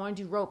rate pumping. I want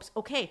to do ropes.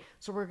 Okay.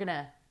 So we're going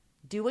to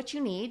do what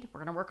you need. We're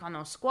going to work on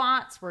those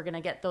squats. We're going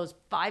to get those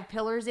 5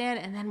 pillars in,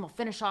 and then we'll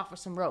finish off with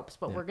some ropes,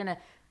 but we're going to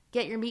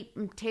get your meat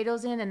and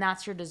potatoes in, and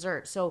that's your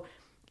dessert. So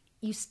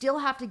you still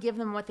have to give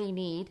them what they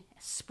need,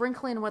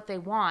 sprinkle in what they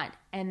want,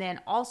 and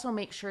then also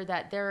make sure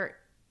that their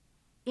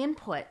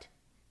input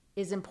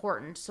is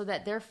important so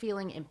that they're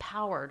feeling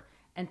empowered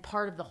and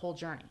part of the whole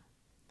journey.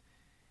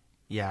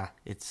 Yeah,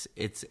 it's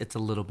a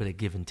little bit of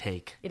give and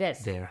take. It is.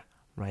 There,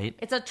 right?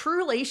 It's a true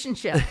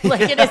relationship.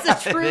 It is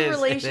a true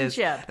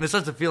relationship. And it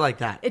starts to feel like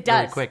that. It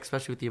does. Really quick,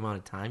 especially with the amount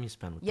of time you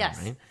spend with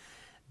them,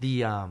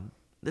 right?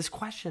 This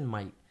question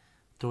might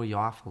throw you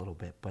off a little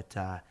bit, but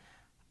I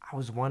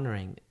was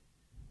wondering,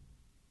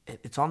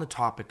 it's on the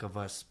topic of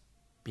us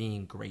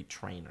being great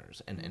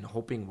trainers and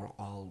hoping we're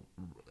all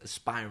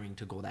aspiring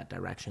to go that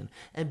direction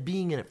and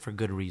being in it for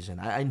good reason.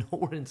 I know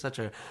we're in such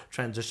a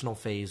transitional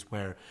phase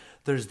where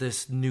there's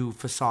this new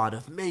facade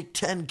of make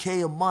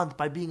 10K a month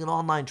by being an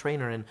online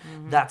trainer, and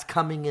that's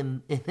coming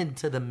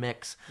into the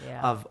mix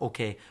of,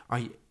 okay,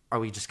 are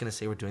we just going to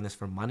say we're doing this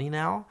for money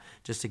now,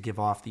 just to give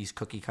off these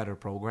cookie cutter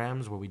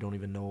programs where we don't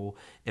even know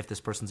if this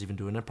person's even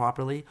doing it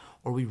properly?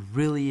 Or are we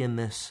really in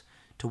this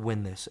to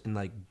win this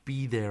and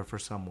be there for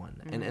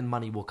someone, and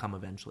money will come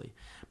eventually?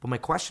 But my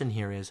question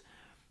here is,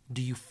 do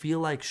you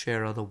feel like,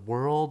 Shara, the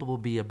world will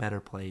be a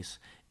better place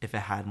if it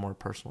had more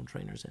personal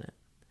trainers in it?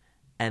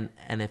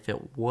 And if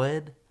it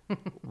would,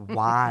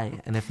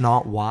 why? And if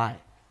not, why?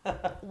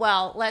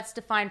 Well, let's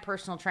define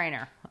personal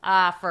trainer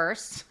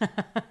first.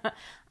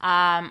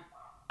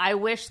 I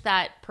wish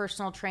that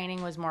personal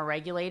training was more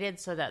regulated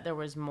so that there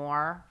was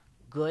more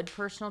good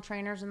personal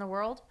trainers in the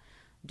world.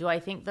 Do I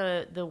think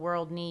the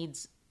world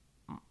needs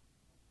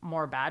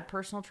more bad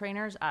personal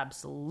trainers?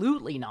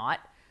 Absolutely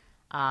not.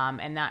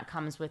 And that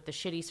comes with the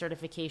shitty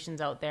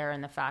certifications out there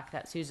and the fact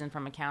that Susan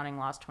from accounting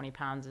lost 20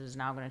 pounds and is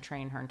now going to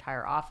train her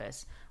entire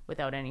office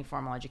without any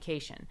formal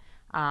education.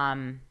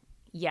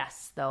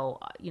 Yes, though,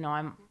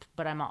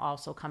 I'm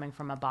also coming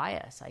from a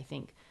bias. I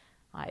think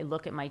I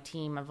look at my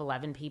team of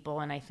 11 people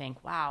and I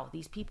think, wow,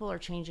 these people are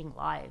changing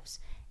lives.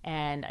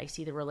 And I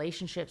see the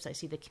relationships, I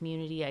see the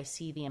community, I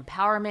see the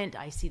empowerment,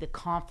 I see the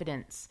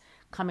confidence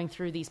coming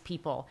through these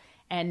people.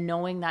 And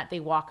knowing that they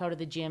walk out of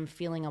the gym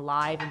feeling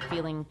alive and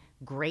feeling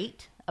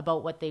great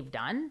about what they've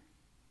done,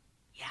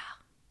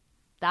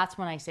 that's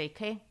when I say,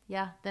 okay,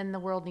 then the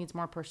world needs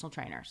more personal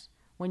trainers.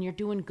 When you're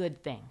doing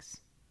good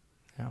things.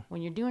 Yeah.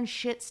 When you're doing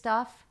shit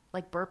stuff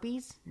like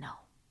burpees, no.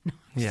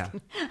 Yeah.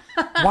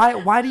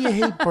 Why do you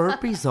hate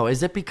burpees though?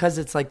 Is it because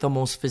it's like the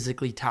most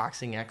physically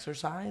taxing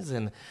exercise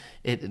and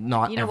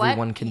not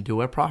everyone can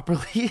do it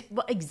properly?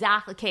 Well,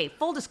 exactly. Okay,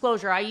 full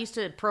disclosure, I used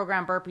to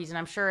program burpees, and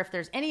I'm sure if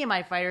there's any of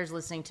my fighters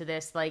listening to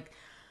this, like,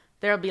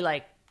 there'll be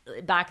like,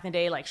 back in the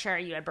day, like,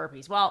 Shara, you had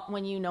burpees. Well,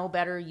 when you know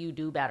better, you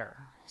do better.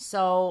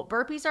 So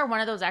burpees are one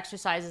of those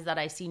exercises that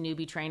I see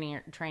newbie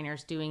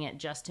trainers doing it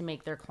just to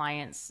make their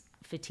clients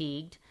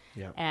fatigued.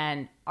 Yep.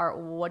 And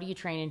what are you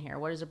training here?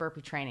 What is a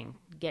burpee training?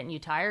 Getting you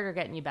tired or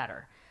getting you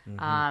better?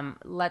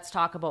 Let's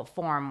talk about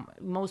form.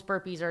 Most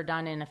burpees are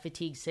done in a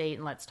fatigue state,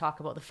 and let's talk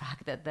about the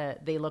fact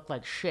that they look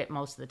like shit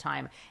most of the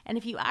time. And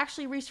if you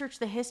actually research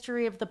the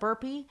history of the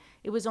burpee,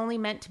 it was only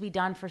meant to be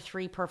done for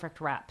 3 perfect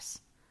reps,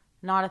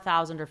 not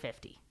 1,000 or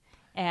 50.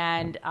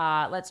 And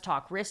let's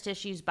talk wrist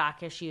issues,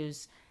 back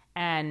issues.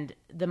 And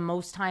the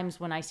most times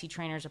when I see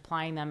trainers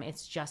applying them,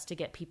 it's just to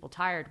get people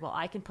tired. Well,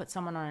 I can put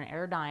someone on an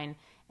Airdyne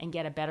and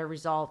get a better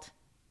result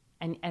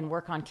and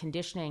work on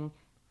conditioning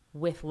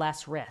with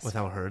less risk.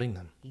 Without hurting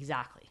them.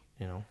 Exactly.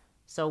 You know?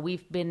 So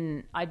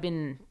I've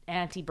been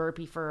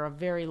anti-burpee for a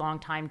very long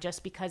time,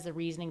 just because the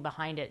reasoning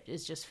behind it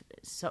is just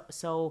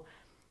so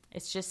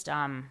it's just,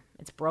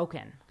 it's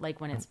broken, like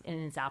when it's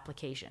in its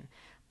application.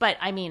 But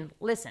I mean,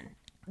 listen,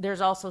 there's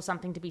also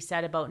something to be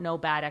said about no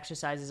bad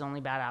exercise is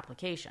only bad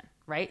application,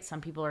 right? Some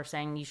people are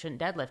saying you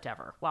shouldn't deadlift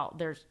ever. Well,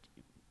 if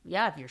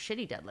you're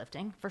shitty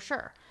deadlifting, for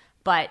sure.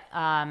 But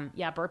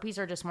burpees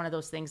are just one of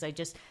those things. I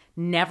just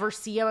never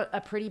see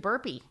a pretty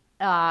burpee,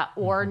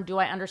 or do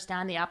I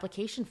understand the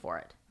application for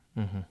it?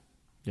 Mm-hmm.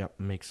 Yep,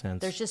 makes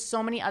sense. There's just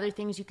so many other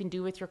things you can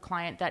do with your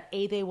client that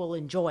they will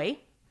enjoy.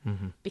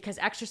 Mm-hmm. Because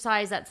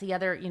exercise, that's the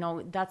other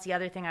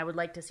thing I would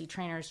like to see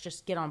trainers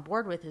just get on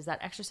board with, is that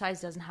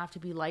exercise doesn't have to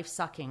be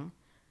life-sucking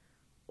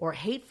or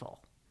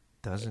hateful.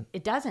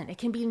 It doesn't. It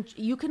can be.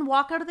 You can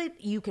walk out of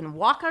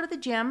the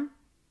gym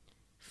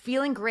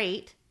feeling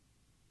great,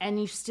 and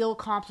you still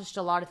accomplished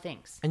a lot of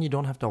things. And you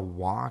don't have to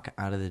walk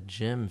out of the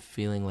gym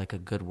feeling like a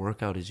good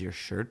workout is your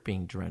shirt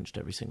being drenched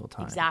every single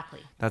time. Exactly.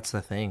 That's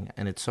the thing.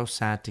 And it's so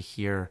sad to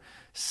hear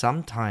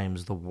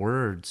sometimes the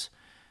words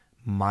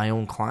my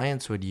own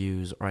clients would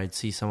use, or I'd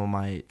see some of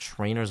my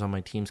trainers on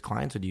my team's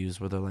clients would use,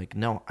 where they're like,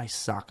 no, I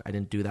suck. I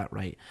didn't do that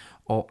right.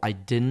 Oh, I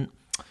didn't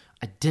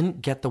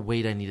get the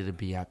weight I needed to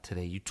be at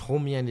today. You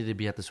told me I needed to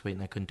be at this weight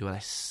and I couldn't do it. I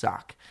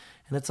suck.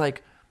 And it's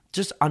like,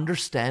 just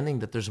understanding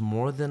that there's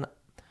more than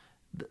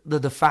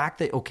the fact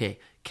that, okay,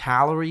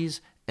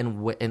 calories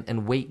and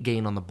weight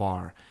gain on the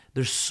bar.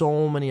 There's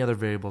so many other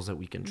variables that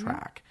we can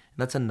track.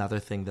 And that's another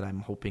thing that I'm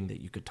hoping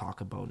that you could talk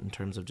about, in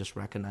terms of just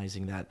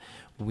recognizing that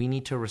we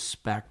need to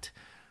respect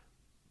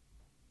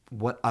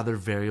what other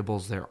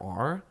variables there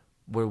are,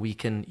 where we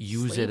can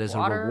use it as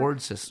water, a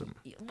reward system.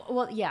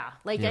 Well, yeah.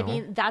 Like, I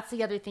mean, that's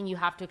the other thing you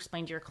have to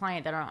explain to your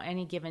client, that on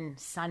any given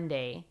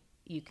Sunday,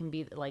 you can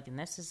be like, and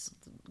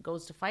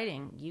goes to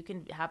fighting, you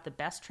can have the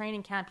best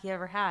training camp you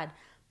ever had,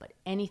 but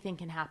anything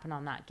can happen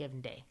on that given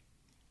day.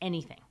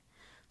 Anything.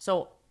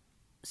 So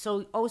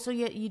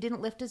you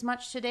didn't lift as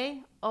much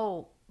today?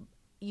 Oh,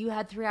 you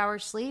had 3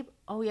 hours sleep?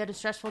 Oh, you had a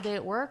stressful day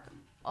at work?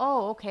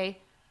 Oh,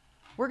 okay.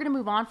 We're going to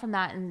move on from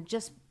that and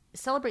just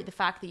celebrate the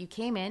fact that you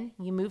came in,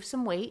 you moved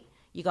some weight,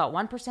 you got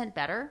 1%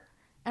 better,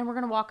 and we're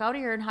going to walk out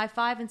of here and high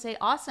five and say,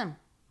 awesome,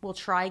 we'll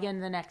try again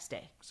the next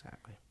day.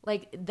 Exactly.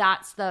 Like,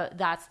 that's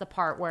the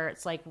part where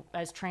it's like,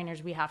 as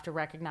trainers, we have to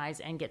recognize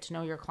and get to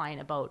know your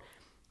client about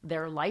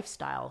their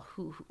lifestyle,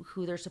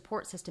 who their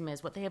support system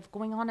is, what they have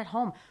going on at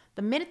home.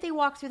 The minute they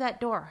walk through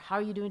that door, how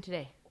are you doing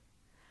today?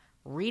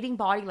 Reading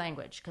body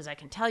language, because I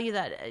can tell you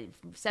that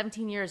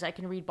 17 years, I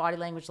can read body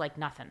language like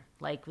nothing.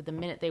 Like, the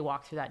minute they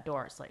walk through that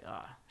door, it's like,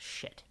 oh,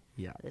 shit.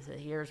 Yeah.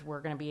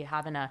 We're going to be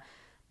having a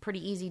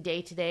pretty easy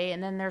day today.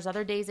 And then there's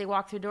other days they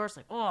walk through the door, it's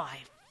like, oh, I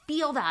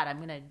feel that.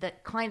 The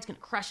client's going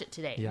to crush it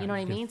today. Yeah, you know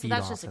what I mean? So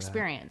that's just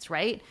experience,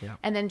 right? Yeah.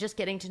 And then just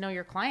getting to know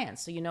your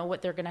clients, so you know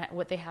what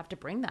they have to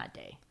bring that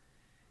day.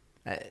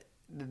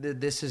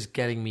 This is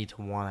getting me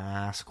to want to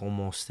ask,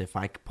 almost, if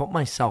I could put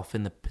myself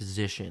in the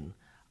position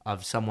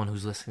of someone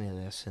who's listening to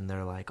this and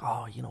they're like,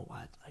 oh, you know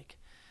what? Like,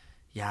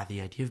 yeah,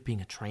 the idea of being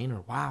a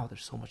trainer, wow,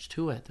 there's so much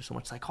to it. There's so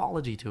much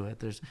psychology to it.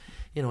 There's,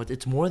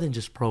 it's more than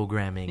just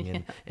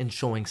programming and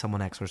showing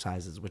someone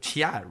exercises, which,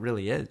 yeah, it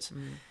really is.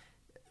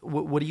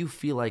 What do you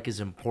feel like is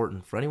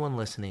important for anyone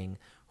listening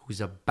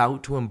who's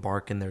about to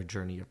embark in their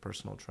journey of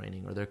personal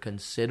training, or they're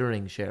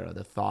considering, Shara,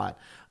 the thought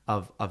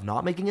of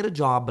not making it a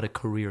job but a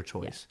career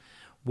choice? Yeah.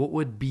 What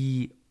would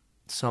be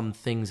some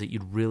things that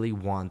you'd really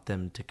want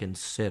them to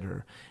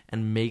consider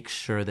and make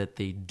sure that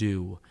they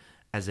do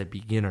as a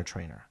beginner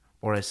trainer,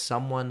 or as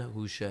someone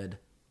who should,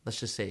 let's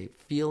just say,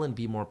 feel and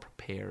be more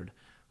prepared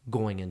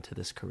going into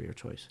this career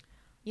choice?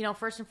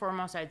 First and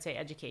foremost, I'd say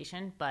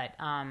education, but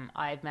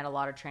I've met a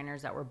lot of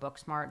trainers that were book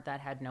smart that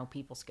had no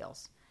people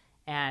skills.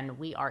 And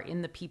we are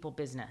in the people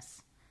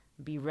business.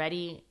 Be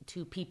ready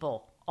to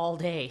people all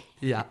day.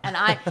 Yeah.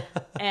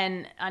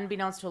 And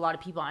unbeknownst to a lot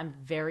of people, I'm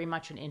very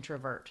much an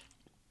introvert,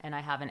 and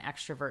I have an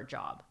extrovert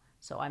job.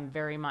 So I'm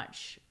very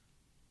much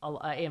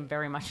I am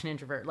very much an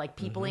introvert. Like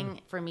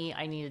peopling for me,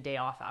 I need a day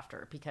off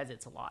after because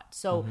it's a lot.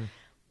 So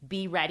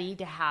be ready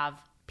to have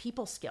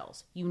people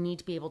skills. You need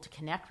to be able to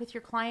connect with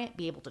your client,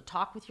 be able to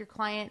talk with your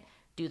client,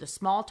 do the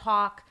small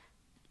talk,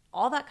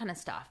 all that kind of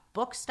stuff.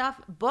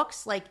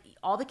 Books, like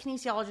all the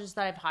kinesiologists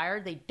that I've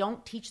hired, they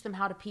don't teach them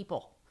how to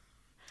people.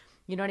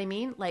 You know what I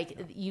mean?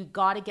 Like you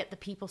got to get the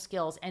people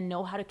skills and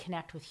know how to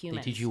connect with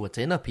humans. They teach you what's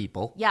in a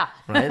people. Yeah.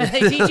 Right?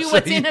 They teach you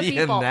what's in a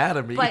people.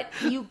 Anatomy. But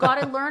you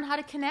got to learn how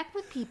to connect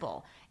with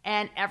people.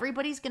 And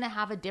everybody's going to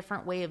have a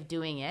different way of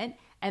doing it.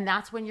 And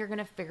that's when you're going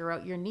to figure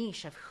out your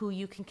niche of who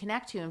you can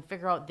connect to and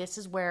figure out this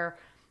is where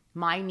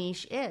my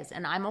niche is.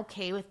 And I'm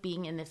okay with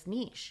being in this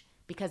niche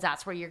because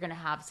that's where you're going to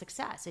have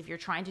success. If you're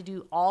trying to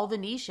do all the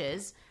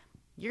niches,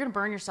 you're going to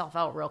burn yourself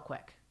out real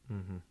quick.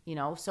 You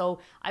know, so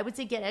I would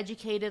say get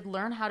educated,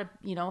 learn how to,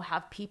 you know,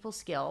 have people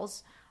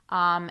skills,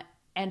 and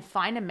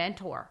find a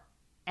mentor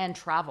and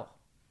travel.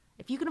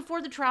 If you can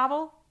afford the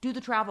travel, do the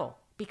travel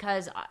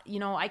because, you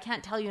know, I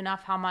can't tell you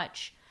enough how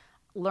much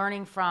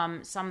learning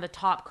from some of the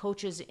top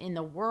coaches in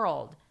the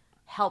world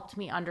helped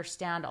me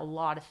understand a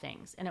lot of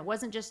things. And it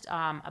wasn't just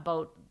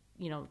about,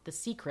 you know, the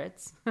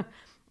secrets.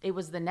 It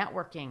was the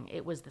networking.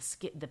 It was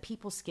the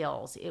people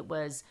skills. It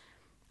was,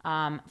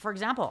 for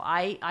example,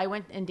 I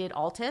went and did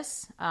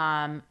Altus,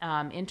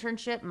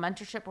 internship,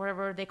 mentorship,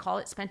 whatever they call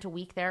it, spent a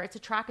week there. It's a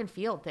track and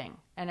field thing.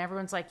 And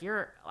everyone's like,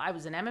 I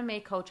was an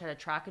MMA coach at a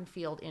track and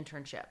field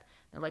internship.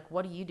 They're like,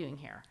 what are you doing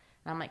here?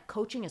 And I'm like,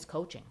 coaching is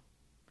coaching.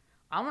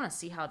 I want to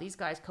see how these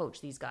guys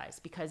coach these guys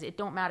because it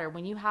don't matter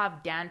when you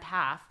have Dan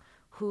Paff,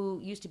 who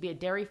used to be a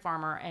dairy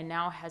farmer and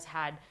now has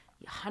had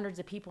hundreds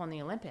of people in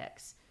the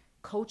Olympics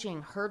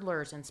coaching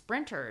hurdlers and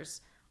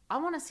sprinters. I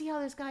want to see how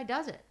this guy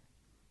does it.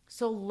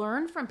 So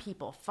learn from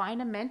people,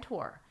 find a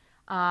mentor,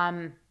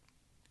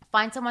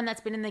 find someone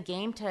that's been in the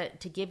game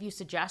to give you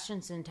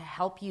suggestions and to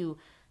help you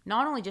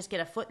not only just get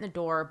a foot in the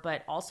door,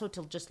 but also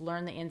to just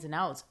learn the ins and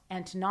outs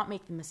and to not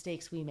make the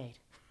mistakes we made.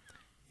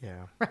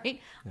 Yeah.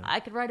 Right? Yeah. I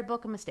could write a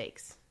book of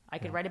mistakes.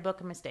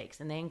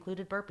 And they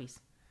included burpees.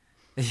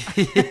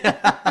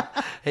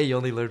 Hey, you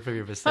only learn from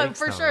your mistakes.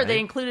 For sure. Right? They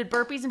included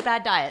burpees and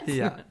bad diets.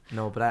 Yeah.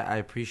 No, but I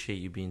appreciate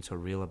you being so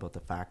real about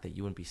the fact that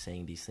you wouldn't be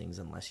saying these things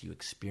unless you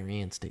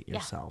experienced it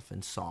yourself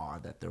and saw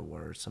that there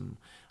were some,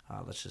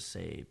 let's just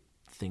say,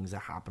 things that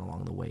happened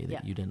along the way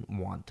that you didn't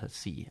want to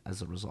see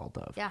as a result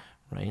of. Yeah.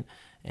 Right?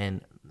 And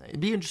it'd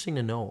be interesting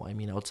to know, I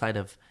mean, outside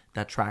of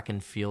that track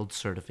and field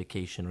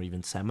certification or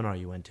even seminar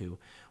you went to,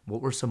 what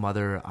were some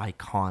other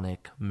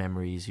iconic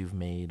memories you've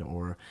made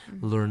or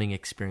learning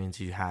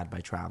experiences you had by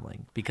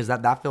traveling? Because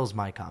that fills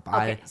my cup.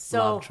 Okay, I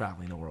love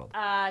traveling the world.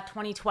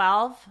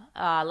 2012,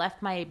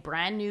 left my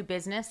brand new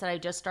business that I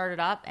just started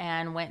up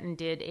and went and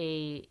did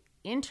a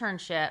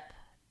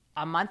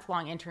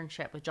month-long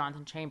internship with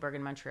Jonathan Chaimberg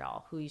in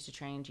Montreal, who used to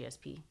train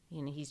GSP.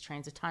 You know, he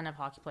trains a ton of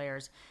hockey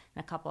players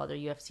and a couple other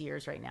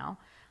UFCers right now,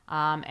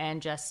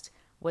 and just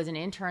was an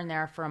intern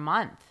there for a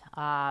month.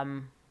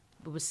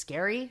 It was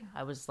scary.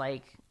 I was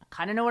like, I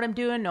kind of know what I'm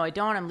doing. No, I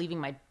don't. I'm leaving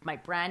my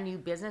brand new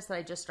business that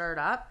I just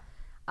started up.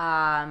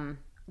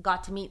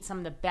 Got to meet some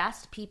of the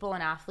best people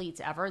and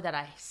athletes ever that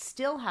I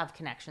still have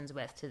connections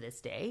with to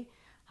this day.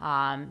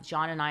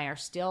 John and I are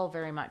still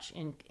very much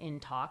in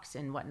talks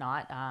and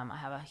whatnot. I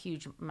have a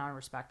huge amount of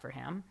respect for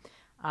him.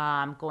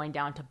 Going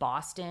down to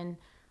Boston,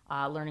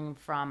 learning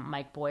from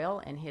Mike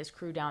Boyle and his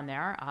crew down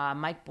there.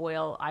 Mike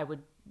Boyle, I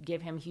would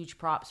give him huge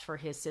props for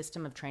his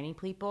system of training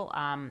people.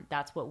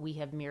 That's what we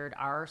have mirrored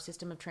our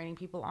system of training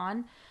people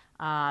on.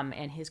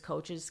 And his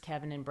coaches,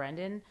 Kevin and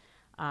Brendan.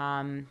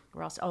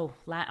 Where else? Oh,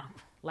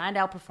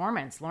 Landow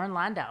Performance, Loren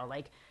Landow.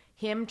 Like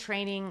him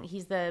training,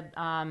 he's the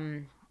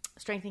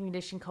strength and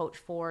conditioning coach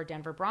for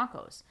Denver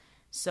Broncos.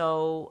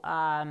 So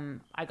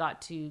I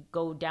got to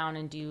go down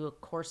and do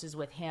courses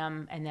with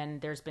him. And then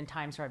there's been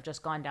times where I've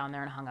just gone down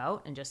there and hung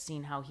out and just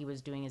seen how he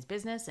was doing his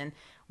business. And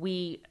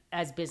we,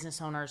 as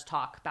business owners,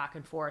 talk back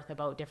and forth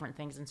about different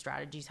things and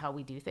strategies, how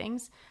we do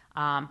things.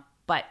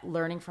 But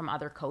learning from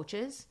other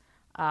coaches.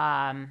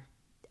 Also,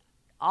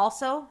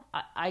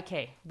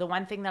 the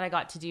one thing that I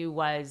got to do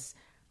was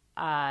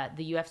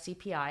the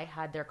UFCPI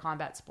had their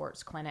combat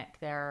sports clinic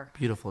there.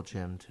 Beautiful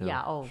gym, too.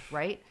 Yeah,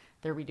 right?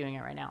 They're redoing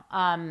it right now.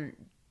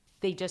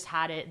 They just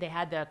had it. They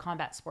had the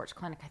combat sports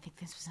clinic. I think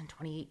this was in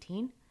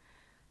 2018.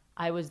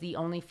 I was the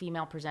only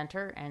female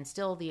presenter and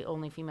still the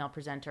only female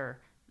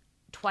presenter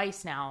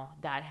twice now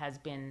that has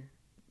been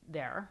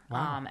there.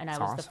 Wow, and I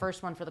was the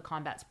first one for the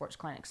combat sports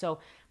clinic. So,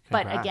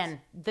 Congrats. But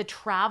again, the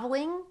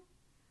traveling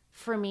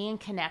for me and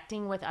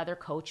connecting with other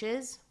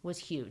coaches was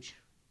huge.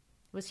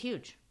 It was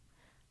huge.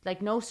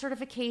 Like no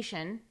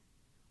certification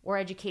or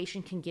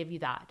education can give you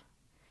that.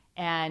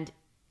 And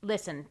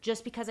listen,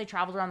 just because I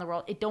traveled around the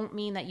world, it don't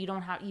mean that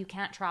you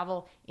can't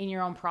travel in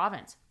your own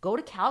province. Go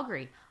to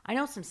Calgary. I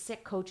know some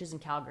sick coaches in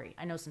Calgary.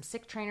 I know some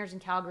sick trainers in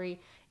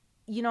Calgary.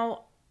 You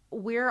know,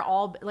 we're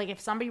all like, if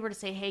somebody were to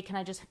say, hey, can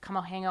I just come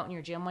out, hang out in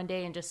your gym one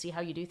day and just see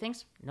how you do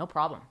things? No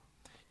problem.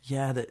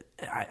 Yeah,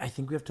 I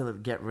think we have to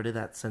get rid of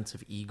that sense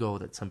of ego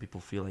that some people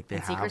feel like they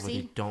have when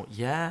they don't.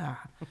 Yeah.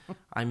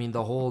 I mean,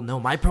 the whole, no,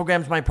 my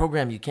program's my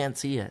program. You can't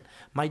see it.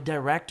 My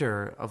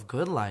director of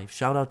Good Life,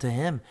 shout out to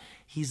him.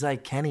 He's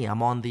like, Kenny,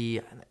 I'm on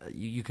the,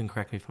 you can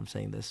correct me if I'm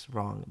saying this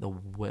wrong, the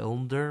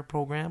Wilder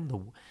program,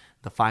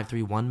 the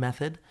 5-3-1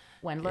 method.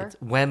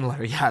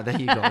 Wendler, yeah, there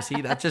you go.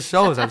 See, that just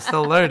shows I'm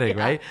still learning,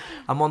 yeah. Right?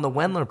 I'm on the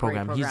Wendler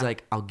program. He's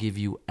like, I'll give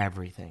you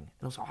everything.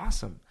 It was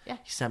awesome. Yeah.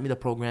 He sent me the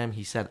program.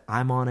 He said,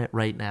 I'm on it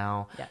right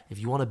now. Yeah. If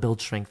you want to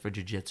build strength for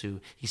jiu-jitsu,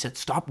 he said,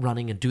 stop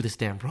running and do this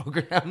damn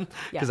program.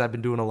 Because I've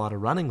been doing a lot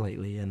of running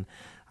lately, and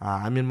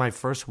I'm in my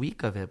first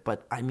week of it.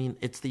 But I mean,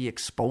 it's the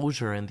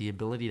exposure and the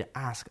ability to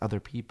ask other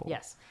people.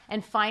 Yes,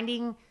 and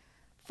finding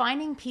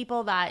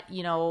people that,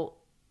 you know,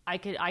 I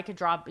could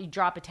drop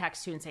a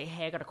text to and say,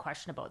 hey, I got a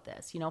question about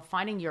this. You know,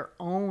 finding your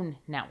own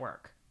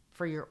network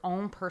for your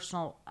own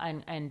personal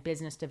and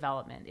business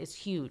development is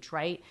huge,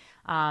 right?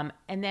 And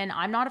then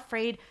I'm not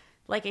afraid,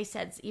 like I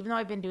said, even though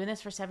I've been doing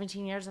this for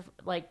 17 years,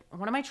 like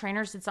one of my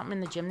trainers did something in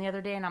the gym the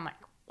other day and I'm like,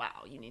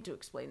 wow, you need to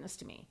explain this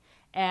to me.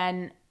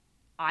 And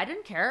I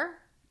didn't care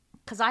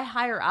because I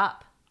hire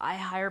up. I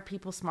hire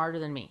people smarter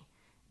than me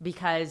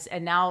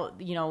and now,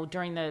 you know,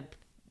 during the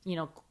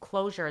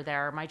closure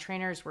there, my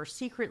trainers were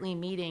secretly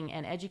meeting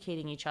and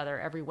educating each other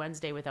every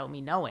Wednesday without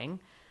me knowing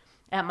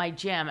at my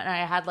gym. And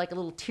I had like a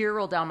little tear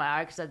roll down my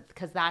eye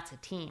because that's a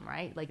team,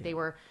 right? Like they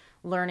were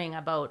learning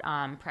about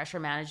pressure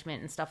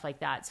management and stuff like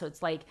that. So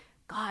it's like,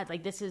 God,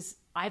 like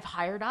I've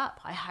hired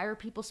up. I hire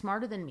people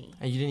smarter than me.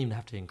 And you didn't even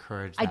have to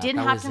encourage that. I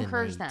didn't have to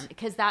encourage them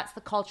because that's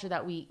the culture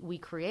that we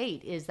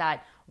create, is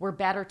that we're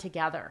better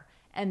together.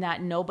 And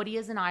that nobody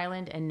is an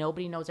island and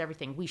nobody knows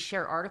everything. We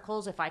share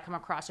articles. If I come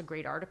across a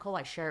great article,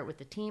 I share it with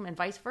the team and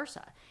vice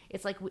versa.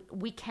 It's like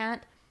we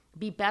can't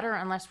be better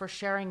unless we're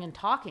sharing and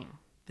talking.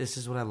 This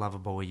is what I love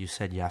about what you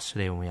said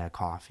yesterday when we had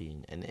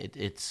coffee. And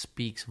it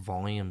speaks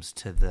volumes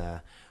to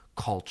the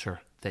culture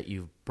that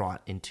you've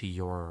brought into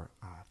your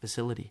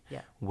facility.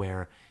 Yeah.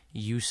 Where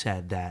you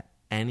said that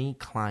any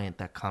client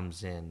that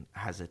comes in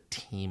has a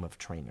team of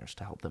trainers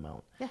to help them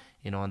out. Yeah.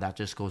 You know, and that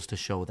just goes to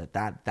show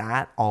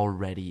that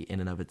already in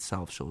and of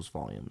itself shows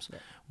volumes,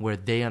 where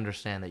they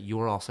understand that you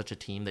are all such a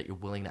team that you're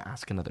willing to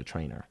ask another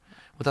trainer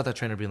without that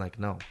trainer being like,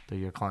 no, they're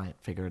your client,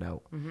 figure it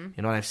out. Mm-hmm.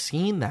 You know, and I've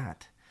seen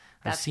that.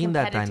 I've seen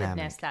that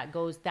dynamic.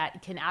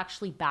 That can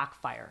actually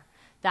backfire.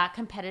 That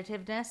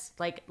competitiveness,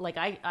 like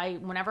I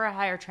whenever I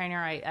hire a trainer,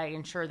 I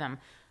ensure them,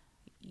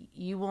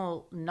 you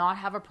will not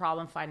have a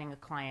problem finding a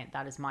client.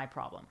 That is my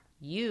problem.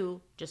 You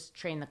just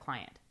train the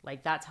client.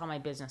 Like that's how my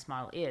business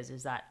model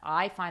is that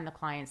I find the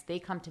clients, they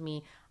come to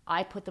me,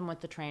 I put them with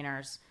the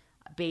trainers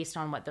based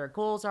on what their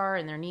goals are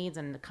and their needs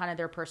and kind of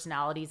their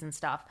personalities and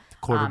stuff.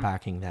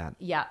 Quarterbacking that.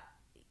 Yeah.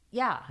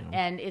 Yeah. You know?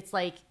 And it's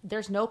like,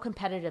 there's no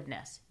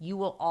competitiveness. You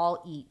will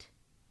all eat.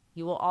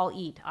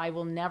 I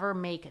will never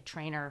make a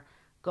trainer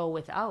go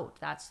without.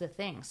 That's the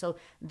thing. So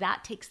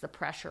that takes the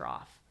pressure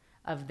off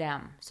of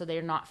them. So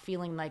they're not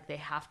feeling like they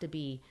have to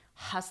be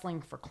hustling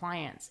for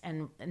clients,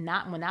 and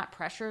that when that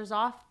pressure is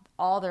off,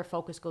 all their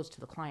focus goes to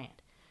the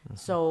client. Mm-hmm.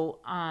 So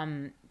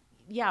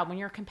when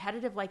you're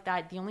competitive like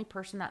that, the only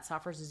person that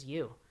suffers is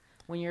you.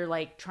 When you're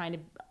like trying to,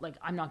 like,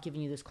 I'm not giving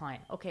you this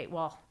client. Okay,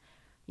 well,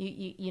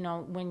 you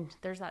know, when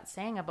there's that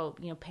saying about,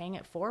 you know, paying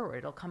it forward,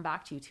 it'll come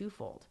back to you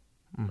twofold.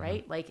 Mm-hmm.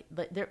 Right? Like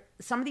there,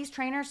 some of these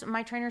trainers,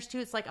 my trainers too,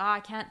 it's like, I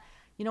can't,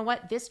 you know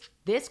what,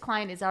 this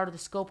client is out of the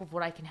scope of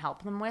what I can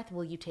help them with.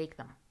 Will you take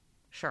them?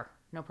 Sure,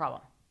 no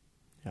problem.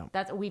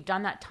 Yeah. We've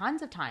done that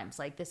tons of times.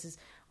 Like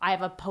I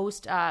have a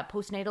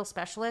postnatal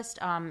specialist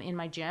in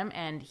my gym,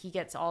 and he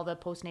gets all the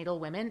postnatal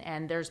women.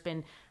 And there's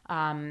been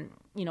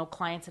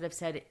clients that have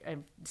said,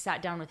 I've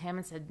sat down with him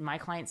and said, my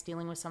client's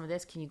dealing with some of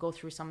this. Can you go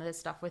through some of this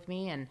stuff with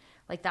me? And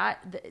like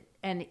that,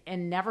 and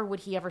never would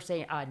he ever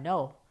say,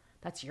 no,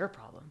 that's your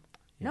problem.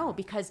 Yeah. No,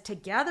 because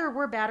together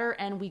we're better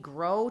and we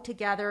grow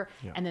together,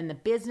 and then the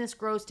business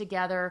grows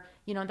together.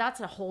 You know, that's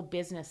a whole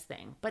business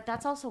thing, but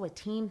that's also a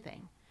team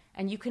thing.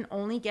 And you can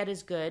only get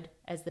as good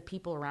as the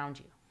people around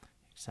you.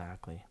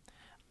 Exactly.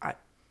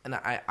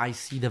 I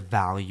see the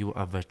value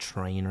of a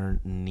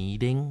trainer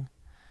needing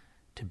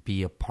to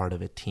be a part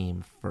of a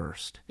team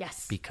first.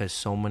 Yes. Because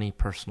so many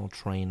personal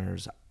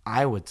trainers,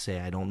 I would say,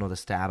 I don't know the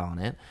stat on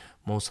it,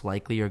 most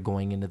likely are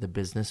going into the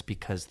business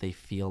because they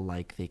feel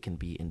like they can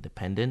be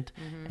independent,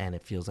 and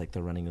it feels like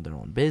they're running their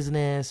own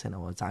business, and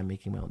I'm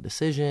making my own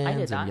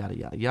decisions, and yada,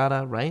 yada,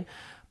 yada, right?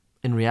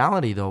 In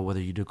reality, though, whether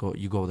you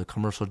go the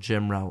commercial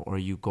gym route or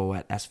you go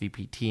at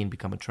SVPT and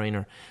become a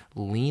trainer,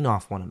 lean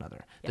off one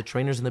another. Yeah. The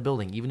trainers in the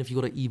building, even if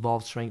you go to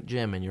Evolve Strength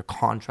Gym and you're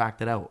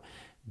contracted out,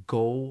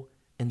 go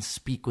and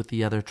speak with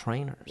the other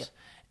trainers. Yeah.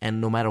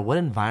 And no matter what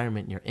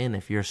environment you're in,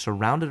 if you're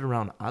surrounded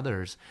around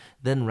others,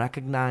 then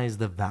recognize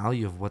the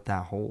value of what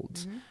that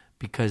holds. Mm-hmm.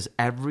 Because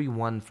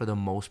everyone, for the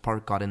most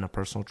part, got into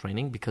personal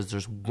training because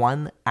there's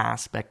one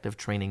aspect of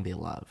training they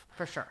love.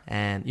 For sure.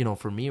 And, you know,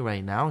 for me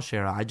right now,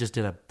 Shara,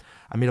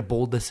 I made a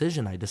bold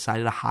decision. I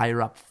decided to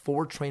hire up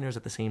 4 trainers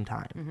at the same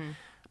time. Mm-hmm.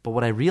 But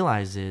what I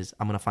realized is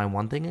I'm going to find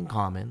one thing in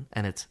common,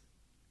 and it's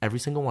every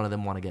single one of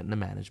them want to get into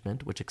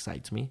management, which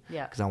excites me.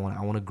 Yeah. Because I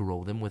want to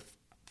grow them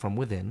from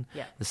within.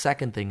 Yeah. The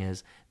second thing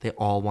is they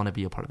all want to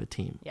be a part of a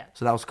team. Yeah.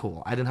 So that was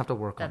cool. I didn't have to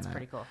work on that. That's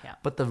pretty cool. Yeah.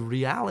 But the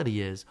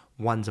reality is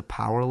one's a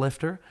power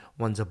lifter,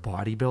 one's a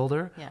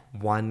bodybuilder. Yeah.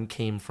 One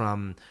came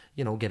from,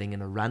 getting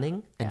into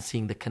running and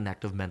seeing the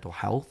connect of mental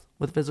health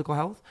with physical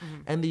health.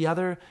 Mm-hmm. And the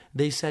other,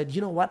 they said,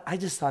 you know what? I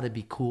just thought it'd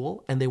be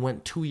cool. And they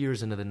went 2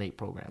 years into the NAPE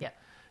program. Yeah.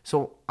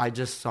 So I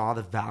just saw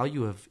the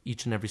value of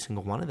each and every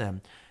single one of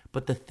them.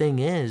 But the thing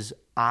is,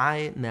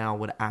 I now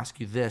would ask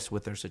you this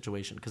with their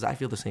situation, because I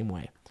feel the same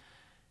way.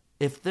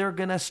 If they're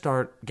going to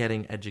start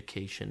getting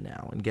education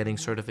now and getting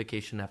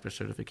certification after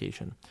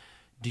certification,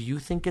 do you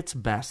think it's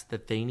best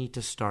that they need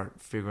to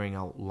start figuring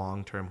out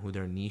long-term who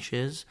their niche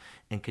is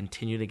and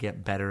continue to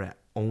get better at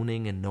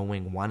owning and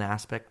knowing one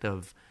aspect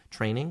of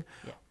training?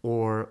 Yeah.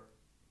 Or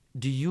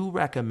do you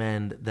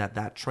recommend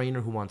that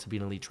trainer who wants to be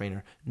an elite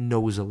trainer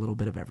knows a little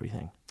bit of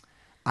everything?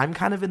 I'm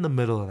kind of in the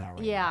middle of that right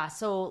now. Yeah.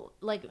 So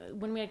like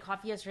when we had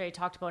coffee yesterday, I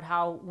talked about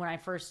how when I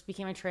first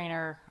became a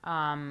trainer,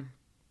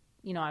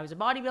 I was a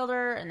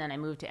bodybuilder, and then I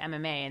moved to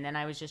MMA, and then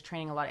I was just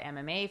training a lot of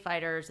MMA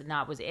fighters, and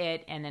that was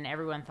it. And then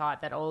everyone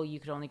thought that, you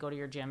could only go to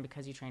your gym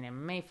because you train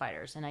MMA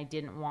fighters. And I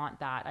didn't want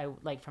that.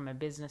 From a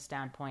business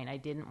standpoint, I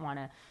didn't want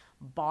to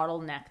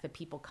bottleneck the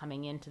people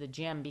coming into the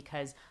gym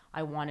because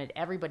I wanted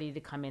everybody to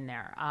come in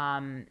there.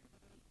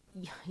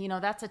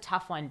 That's a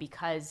tough one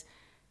because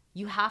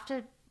you have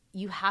to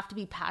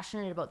be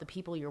passionate about the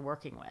people you're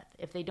working with.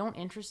 If they don't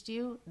interest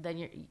you, then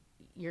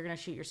you're going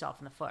to shoot yourself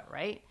in the foot,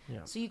 right? Yeah.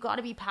 So you got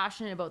to be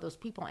passionate about those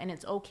people, and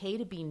it's okay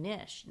to be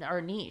niche.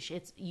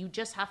 You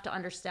just have to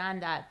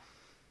understand that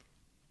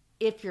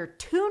if you're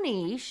too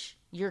niche,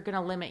 you're going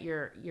to limit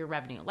your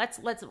revenue.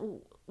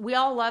 We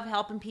all love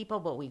helping people,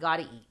 but we got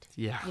to eat.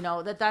 Yeah.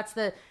 That's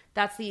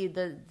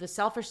the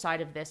selfish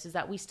side of this, is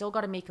that we still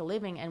got to make a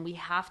living, and we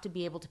have to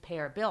be able to pay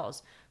our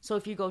bills. So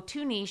if you go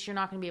too niche, you're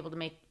not going to be able to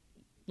make,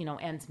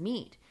 ends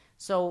meet.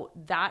 So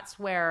that's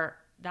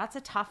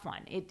a tough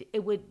one.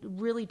 It would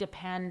really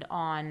depend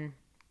on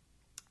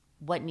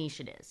what niche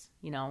it is.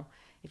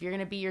 If you're going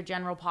to be your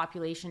general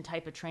population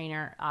type of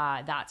trainer,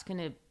 that's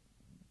going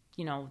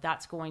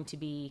to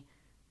be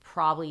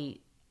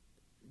probably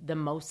the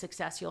most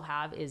success you'll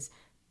have, is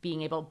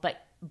being able,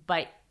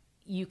 but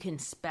you can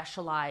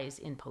specialize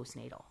in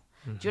postnatal.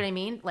 Mm-hmm. Do you know what I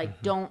mean?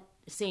 Like, don't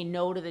say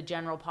no to the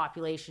general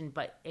population,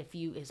 but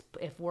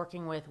if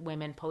working with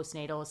women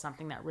postnatal is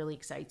something that really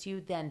excites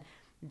you, then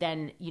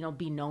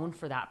be known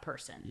for that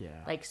person. Yeah.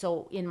 Like,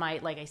 so in my,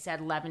 like I said,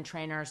 11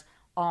 trainers,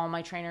 all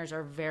my trainers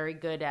are very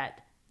good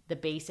at the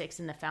basics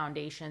and the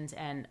foundations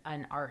and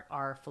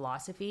our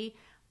philosophy,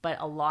 but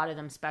a lot of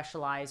them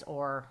specialize,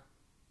 or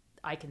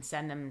I can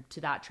send them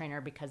to that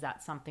trainer because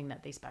that's something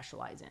that they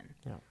specialize in.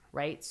 Yeah.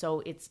 Right.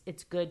 So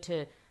it's good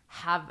to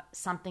have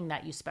something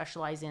that you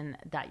specialize in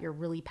that you're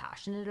really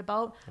passionate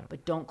about,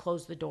 but don't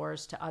close the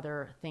doors to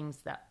other things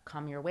that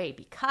come your way,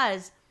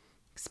 because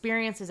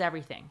experience is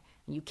everything.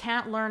 You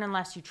can't learn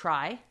unless you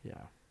try. Yeah.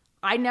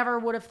 I never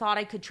would have thought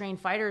I could train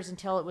fighters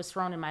until it was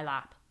thrown in my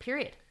lap,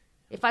 period.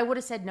 If I would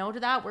have said no to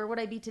that, where would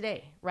I be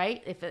today,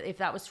 right? If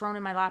that was thrown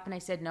in my lap and I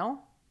said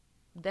no,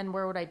 then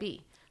where would I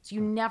be? So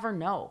you never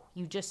know.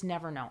 You just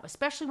never know,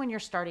 especially when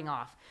you're starting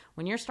off.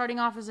 When you're starting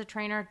off as a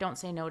trainer, don't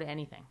say no to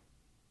anything.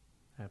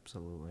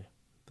 Absolutely.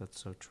 That's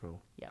so true.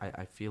 Yeah.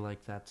 I feel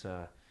like that's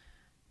a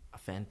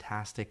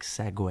fantastic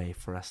segue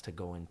for us to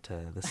go into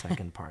the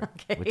second part,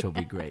 okay, which will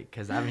be great,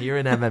 because I'm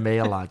hearing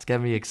MMA a lot. It's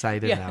getting me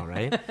excited now,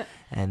 right?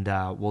 And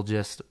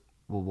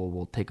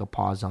we'll take a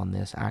pause on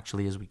this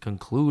actually as we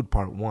conclude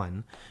part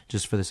one,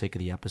 just for the sake of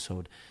the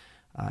episode.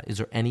 Is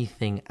there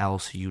anything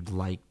else you'd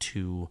like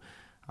to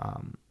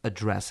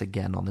address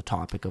again on the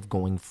topic of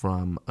going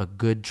from a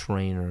good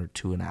trainer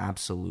to an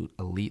absolute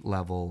elite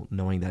level,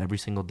 knowing that every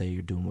single day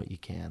you're doing what you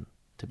can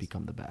to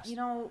become the best?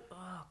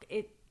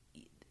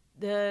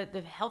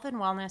 The health and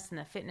wellness and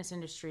the fitness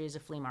industry is a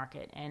flea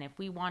market. And if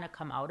we want to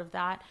come out of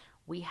that,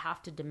 we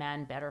have to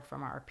demand better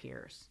from our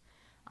peers.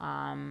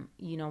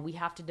 We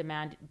have to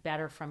demand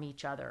better from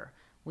each other.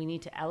 We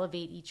need to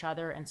elevate each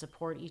other and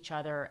support each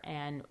other,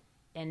 and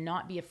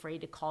not be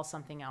afraid to call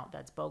something out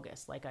that's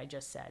bogus, like I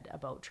just said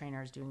about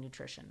trainers doing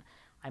nutrition.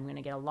 I'm going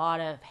to get a lot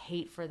of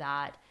hate for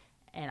that,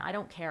 and I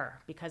don't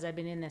care, because I've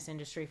been in this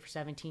industry for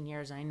 17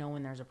 years and I know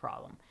when there's a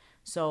problem.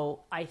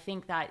 So I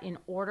think that in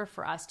order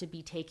for us to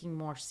be taken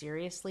more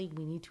seriously,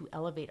 we need to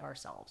elevate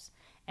ourselves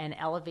and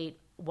elevate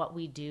what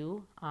we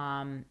do,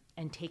 and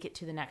take it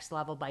to the next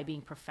level by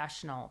being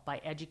professional, by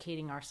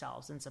educating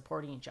ourselves and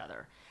supporting each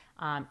other.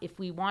 If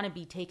we want to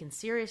be taken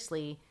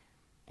seriously,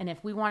 and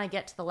if we want to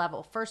get to the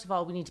level, first of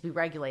all, we need to be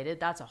regulated.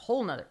 That's a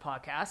whole nother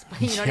podcast, but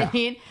you know what I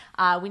mean?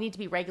 We need to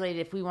be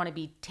regulated if we want to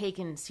be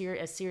taken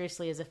as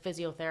seriously as a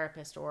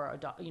physiotherapist or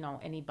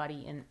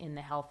anybody in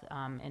the health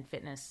and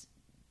fitness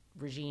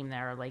regime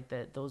there, like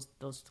those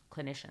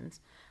clinicians.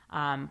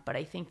 But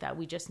I think that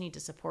we just need to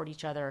support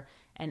each other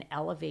and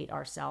elevate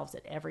ourselves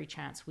at every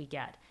chance we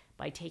get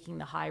by taking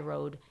the high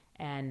road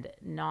and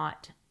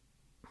not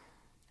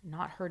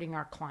hurting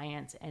our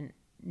clients and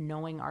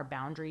knowing our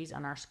boundaries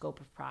and our scope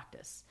of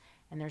practice.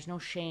 And there's no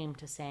shame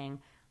to saying,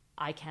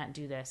 I can't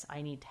do this.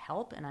 I need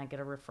help, and I get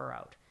a refer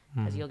out.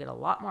 Because you'll get a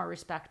lot more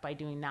respect by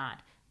doing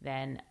that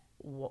than,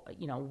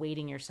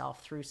 wading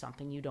yourself through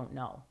something you don't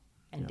know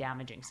and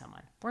damaging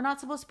someone. We're not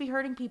supposed to be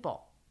hurting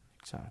people.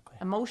 Exactly.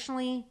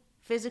 Emotionally,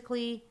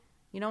 physically,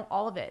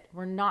 all of it.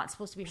 We're not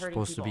supposed to be hurting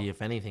people. We're supposed to be,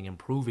 if anything,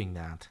 improving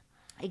that.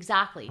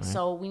 Exactly. Right?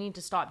 So we need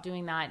to stop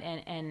doing that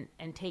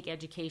and take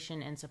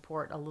education and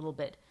support a little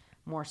bit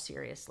more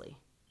seriously.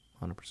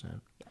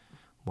 100%. Yeah.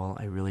 Well,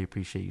 I really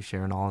appreciate you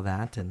sharing all of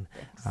that. And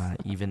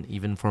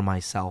even for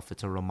myself,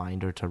 it's a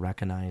reminder to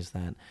recognize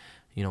that,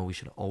 we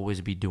should always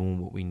be doing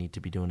what we need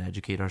to be doing to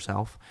educate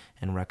ourselves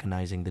and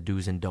recognizing the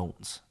do's and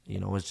don'ts.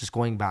 It's just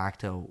going back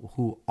to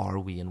who are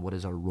we and what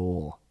is our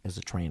role as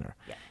a trainer.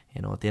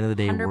 Yeah. At the end of the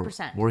day,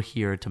 100%. we're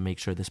here to make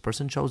sure this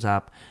person shows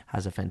up,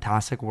 has a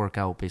fantastic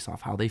workout based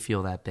off how they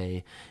feel that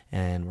day,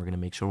 and we're going to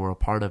make sure we're a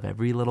part of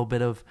every little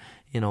bit of,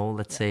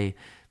 let's say,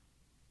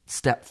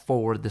 step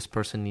forward this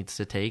person needs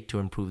to take to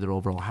improve their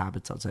overall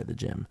habits outside the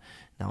gym.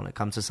 Now, when it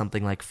comes to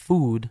something like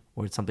food,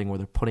 or it's something where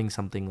they're putting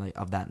something like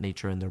of that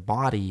nature in their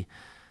body,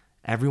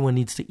 everyone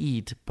needs to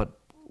eat, but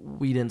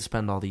we didn't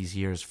spend all these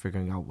years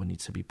figuring out what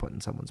needs to be put in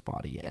someone's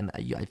body. And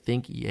I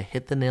think you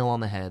hit the nail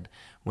on the head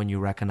when you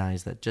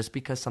recognize that just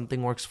because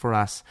something works for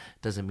us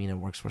doesn't mean it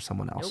works for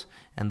someone else. Nope.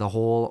 And the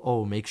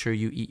whole, make sure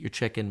you eat your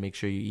chicken, make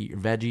sure you eat your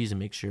veggies, and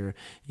make sure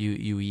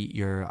you eat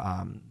your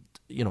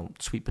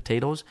sweet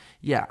potatoes.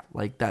 Yeah,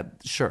 like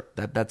that. Sure,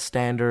 that's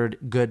standard.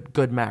 Good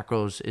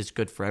macros is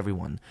good for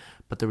everyone.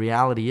 But the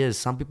reality is,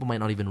 some people might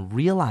not even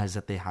realize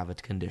that they have a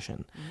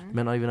condition. Mm-hmm. They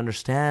might not even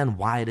understand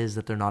why it is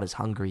that they're not as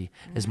hungry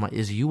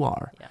as you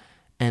are. Yeah.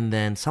 And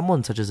then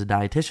someone such as a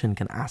dietitian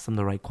can ask them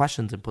the right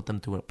questions and put them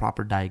through a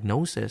proper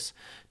diagnosis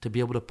to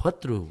be able to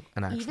put through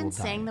an actual Even diet.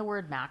 Saying the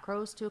word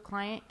macros to a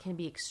client can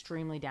be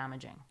extremely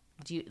damaging.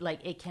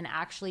 It can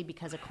actually,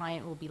 because a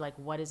client will be like,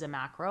 what is a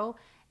macro?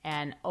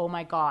 And oh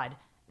my God,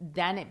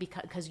 then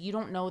because you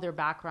don't know their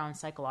background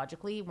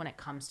psychologically when it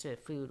comes to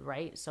food,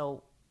 right?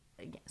 So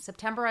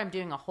September, I'm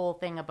doing a whole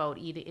thing about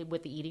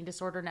with the Eating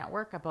Disorder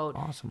Network about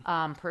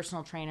awesome.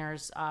 Personal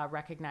trainers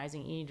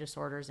recognizing eating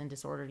disorders and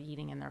disordered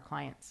eating in their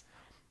clients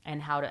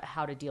and how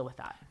to deal with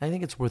that. I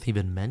think it's worth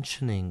even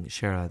mentioning,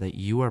 Shara, that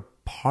you are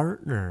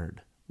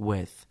partnered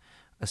with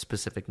a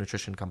specific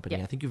nutrition company.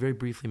 Yeah. I think you very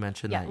briefly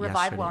mentioned that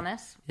Revive yesterday.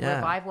 Wellness. Yeah.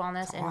 Revive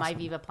Wellness and My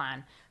Viva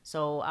Plan.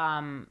 So,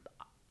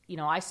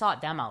 I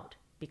sought them out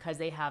because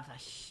they have a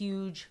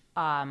huge...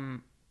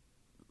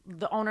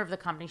 the owner of the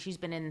company, she's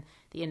been in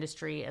the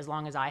industry as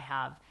long as I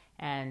have.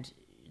 And,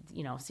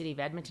 City of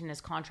Edmonton has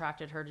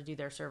contracted her to do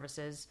their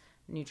services,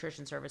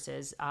 nutrition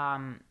services.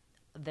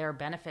 Their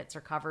benefits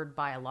are covered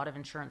by a lot of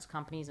insurance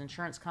companies.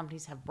 Insurance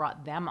companies have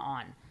brought them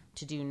on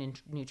to do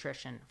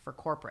nutrition for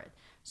corporate.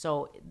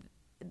 So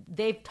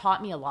they've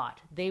taught me a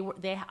lot.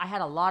 I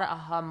had a lot of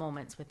aha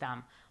moments with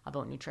them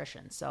about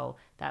nutrition. So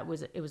it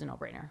was a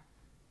no-brainer.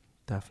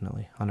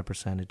 Definitely,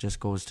 100%. It just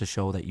goes to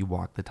show that you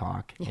walk the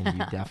talk, and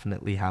you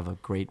definitely have a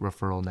great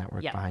referral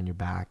network behind your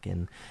back.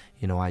 And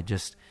I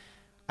just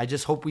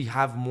hope we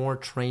have more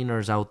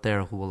trainers out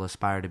there who will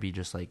aspire to be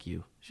just like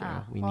you,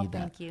 Shara. We need that.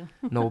 Thank you.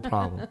 No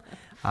problem.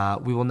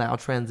 We will now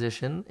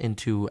transition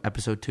into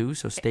episode 2.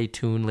 So stay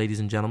tuned, ladies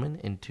and gentlemen,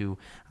 into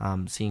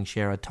seeing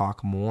Shara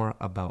talk more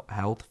about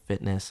health,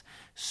 fitness,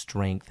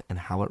 strength, and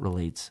how it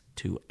relates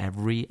to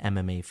every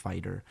MMA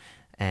fighter,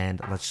 and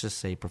let's just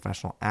say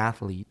professional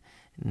athlete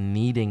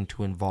needing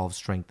to involve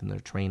strength in their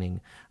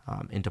training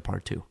into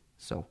part 2.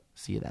 So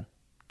see you then.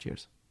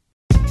 Cheers.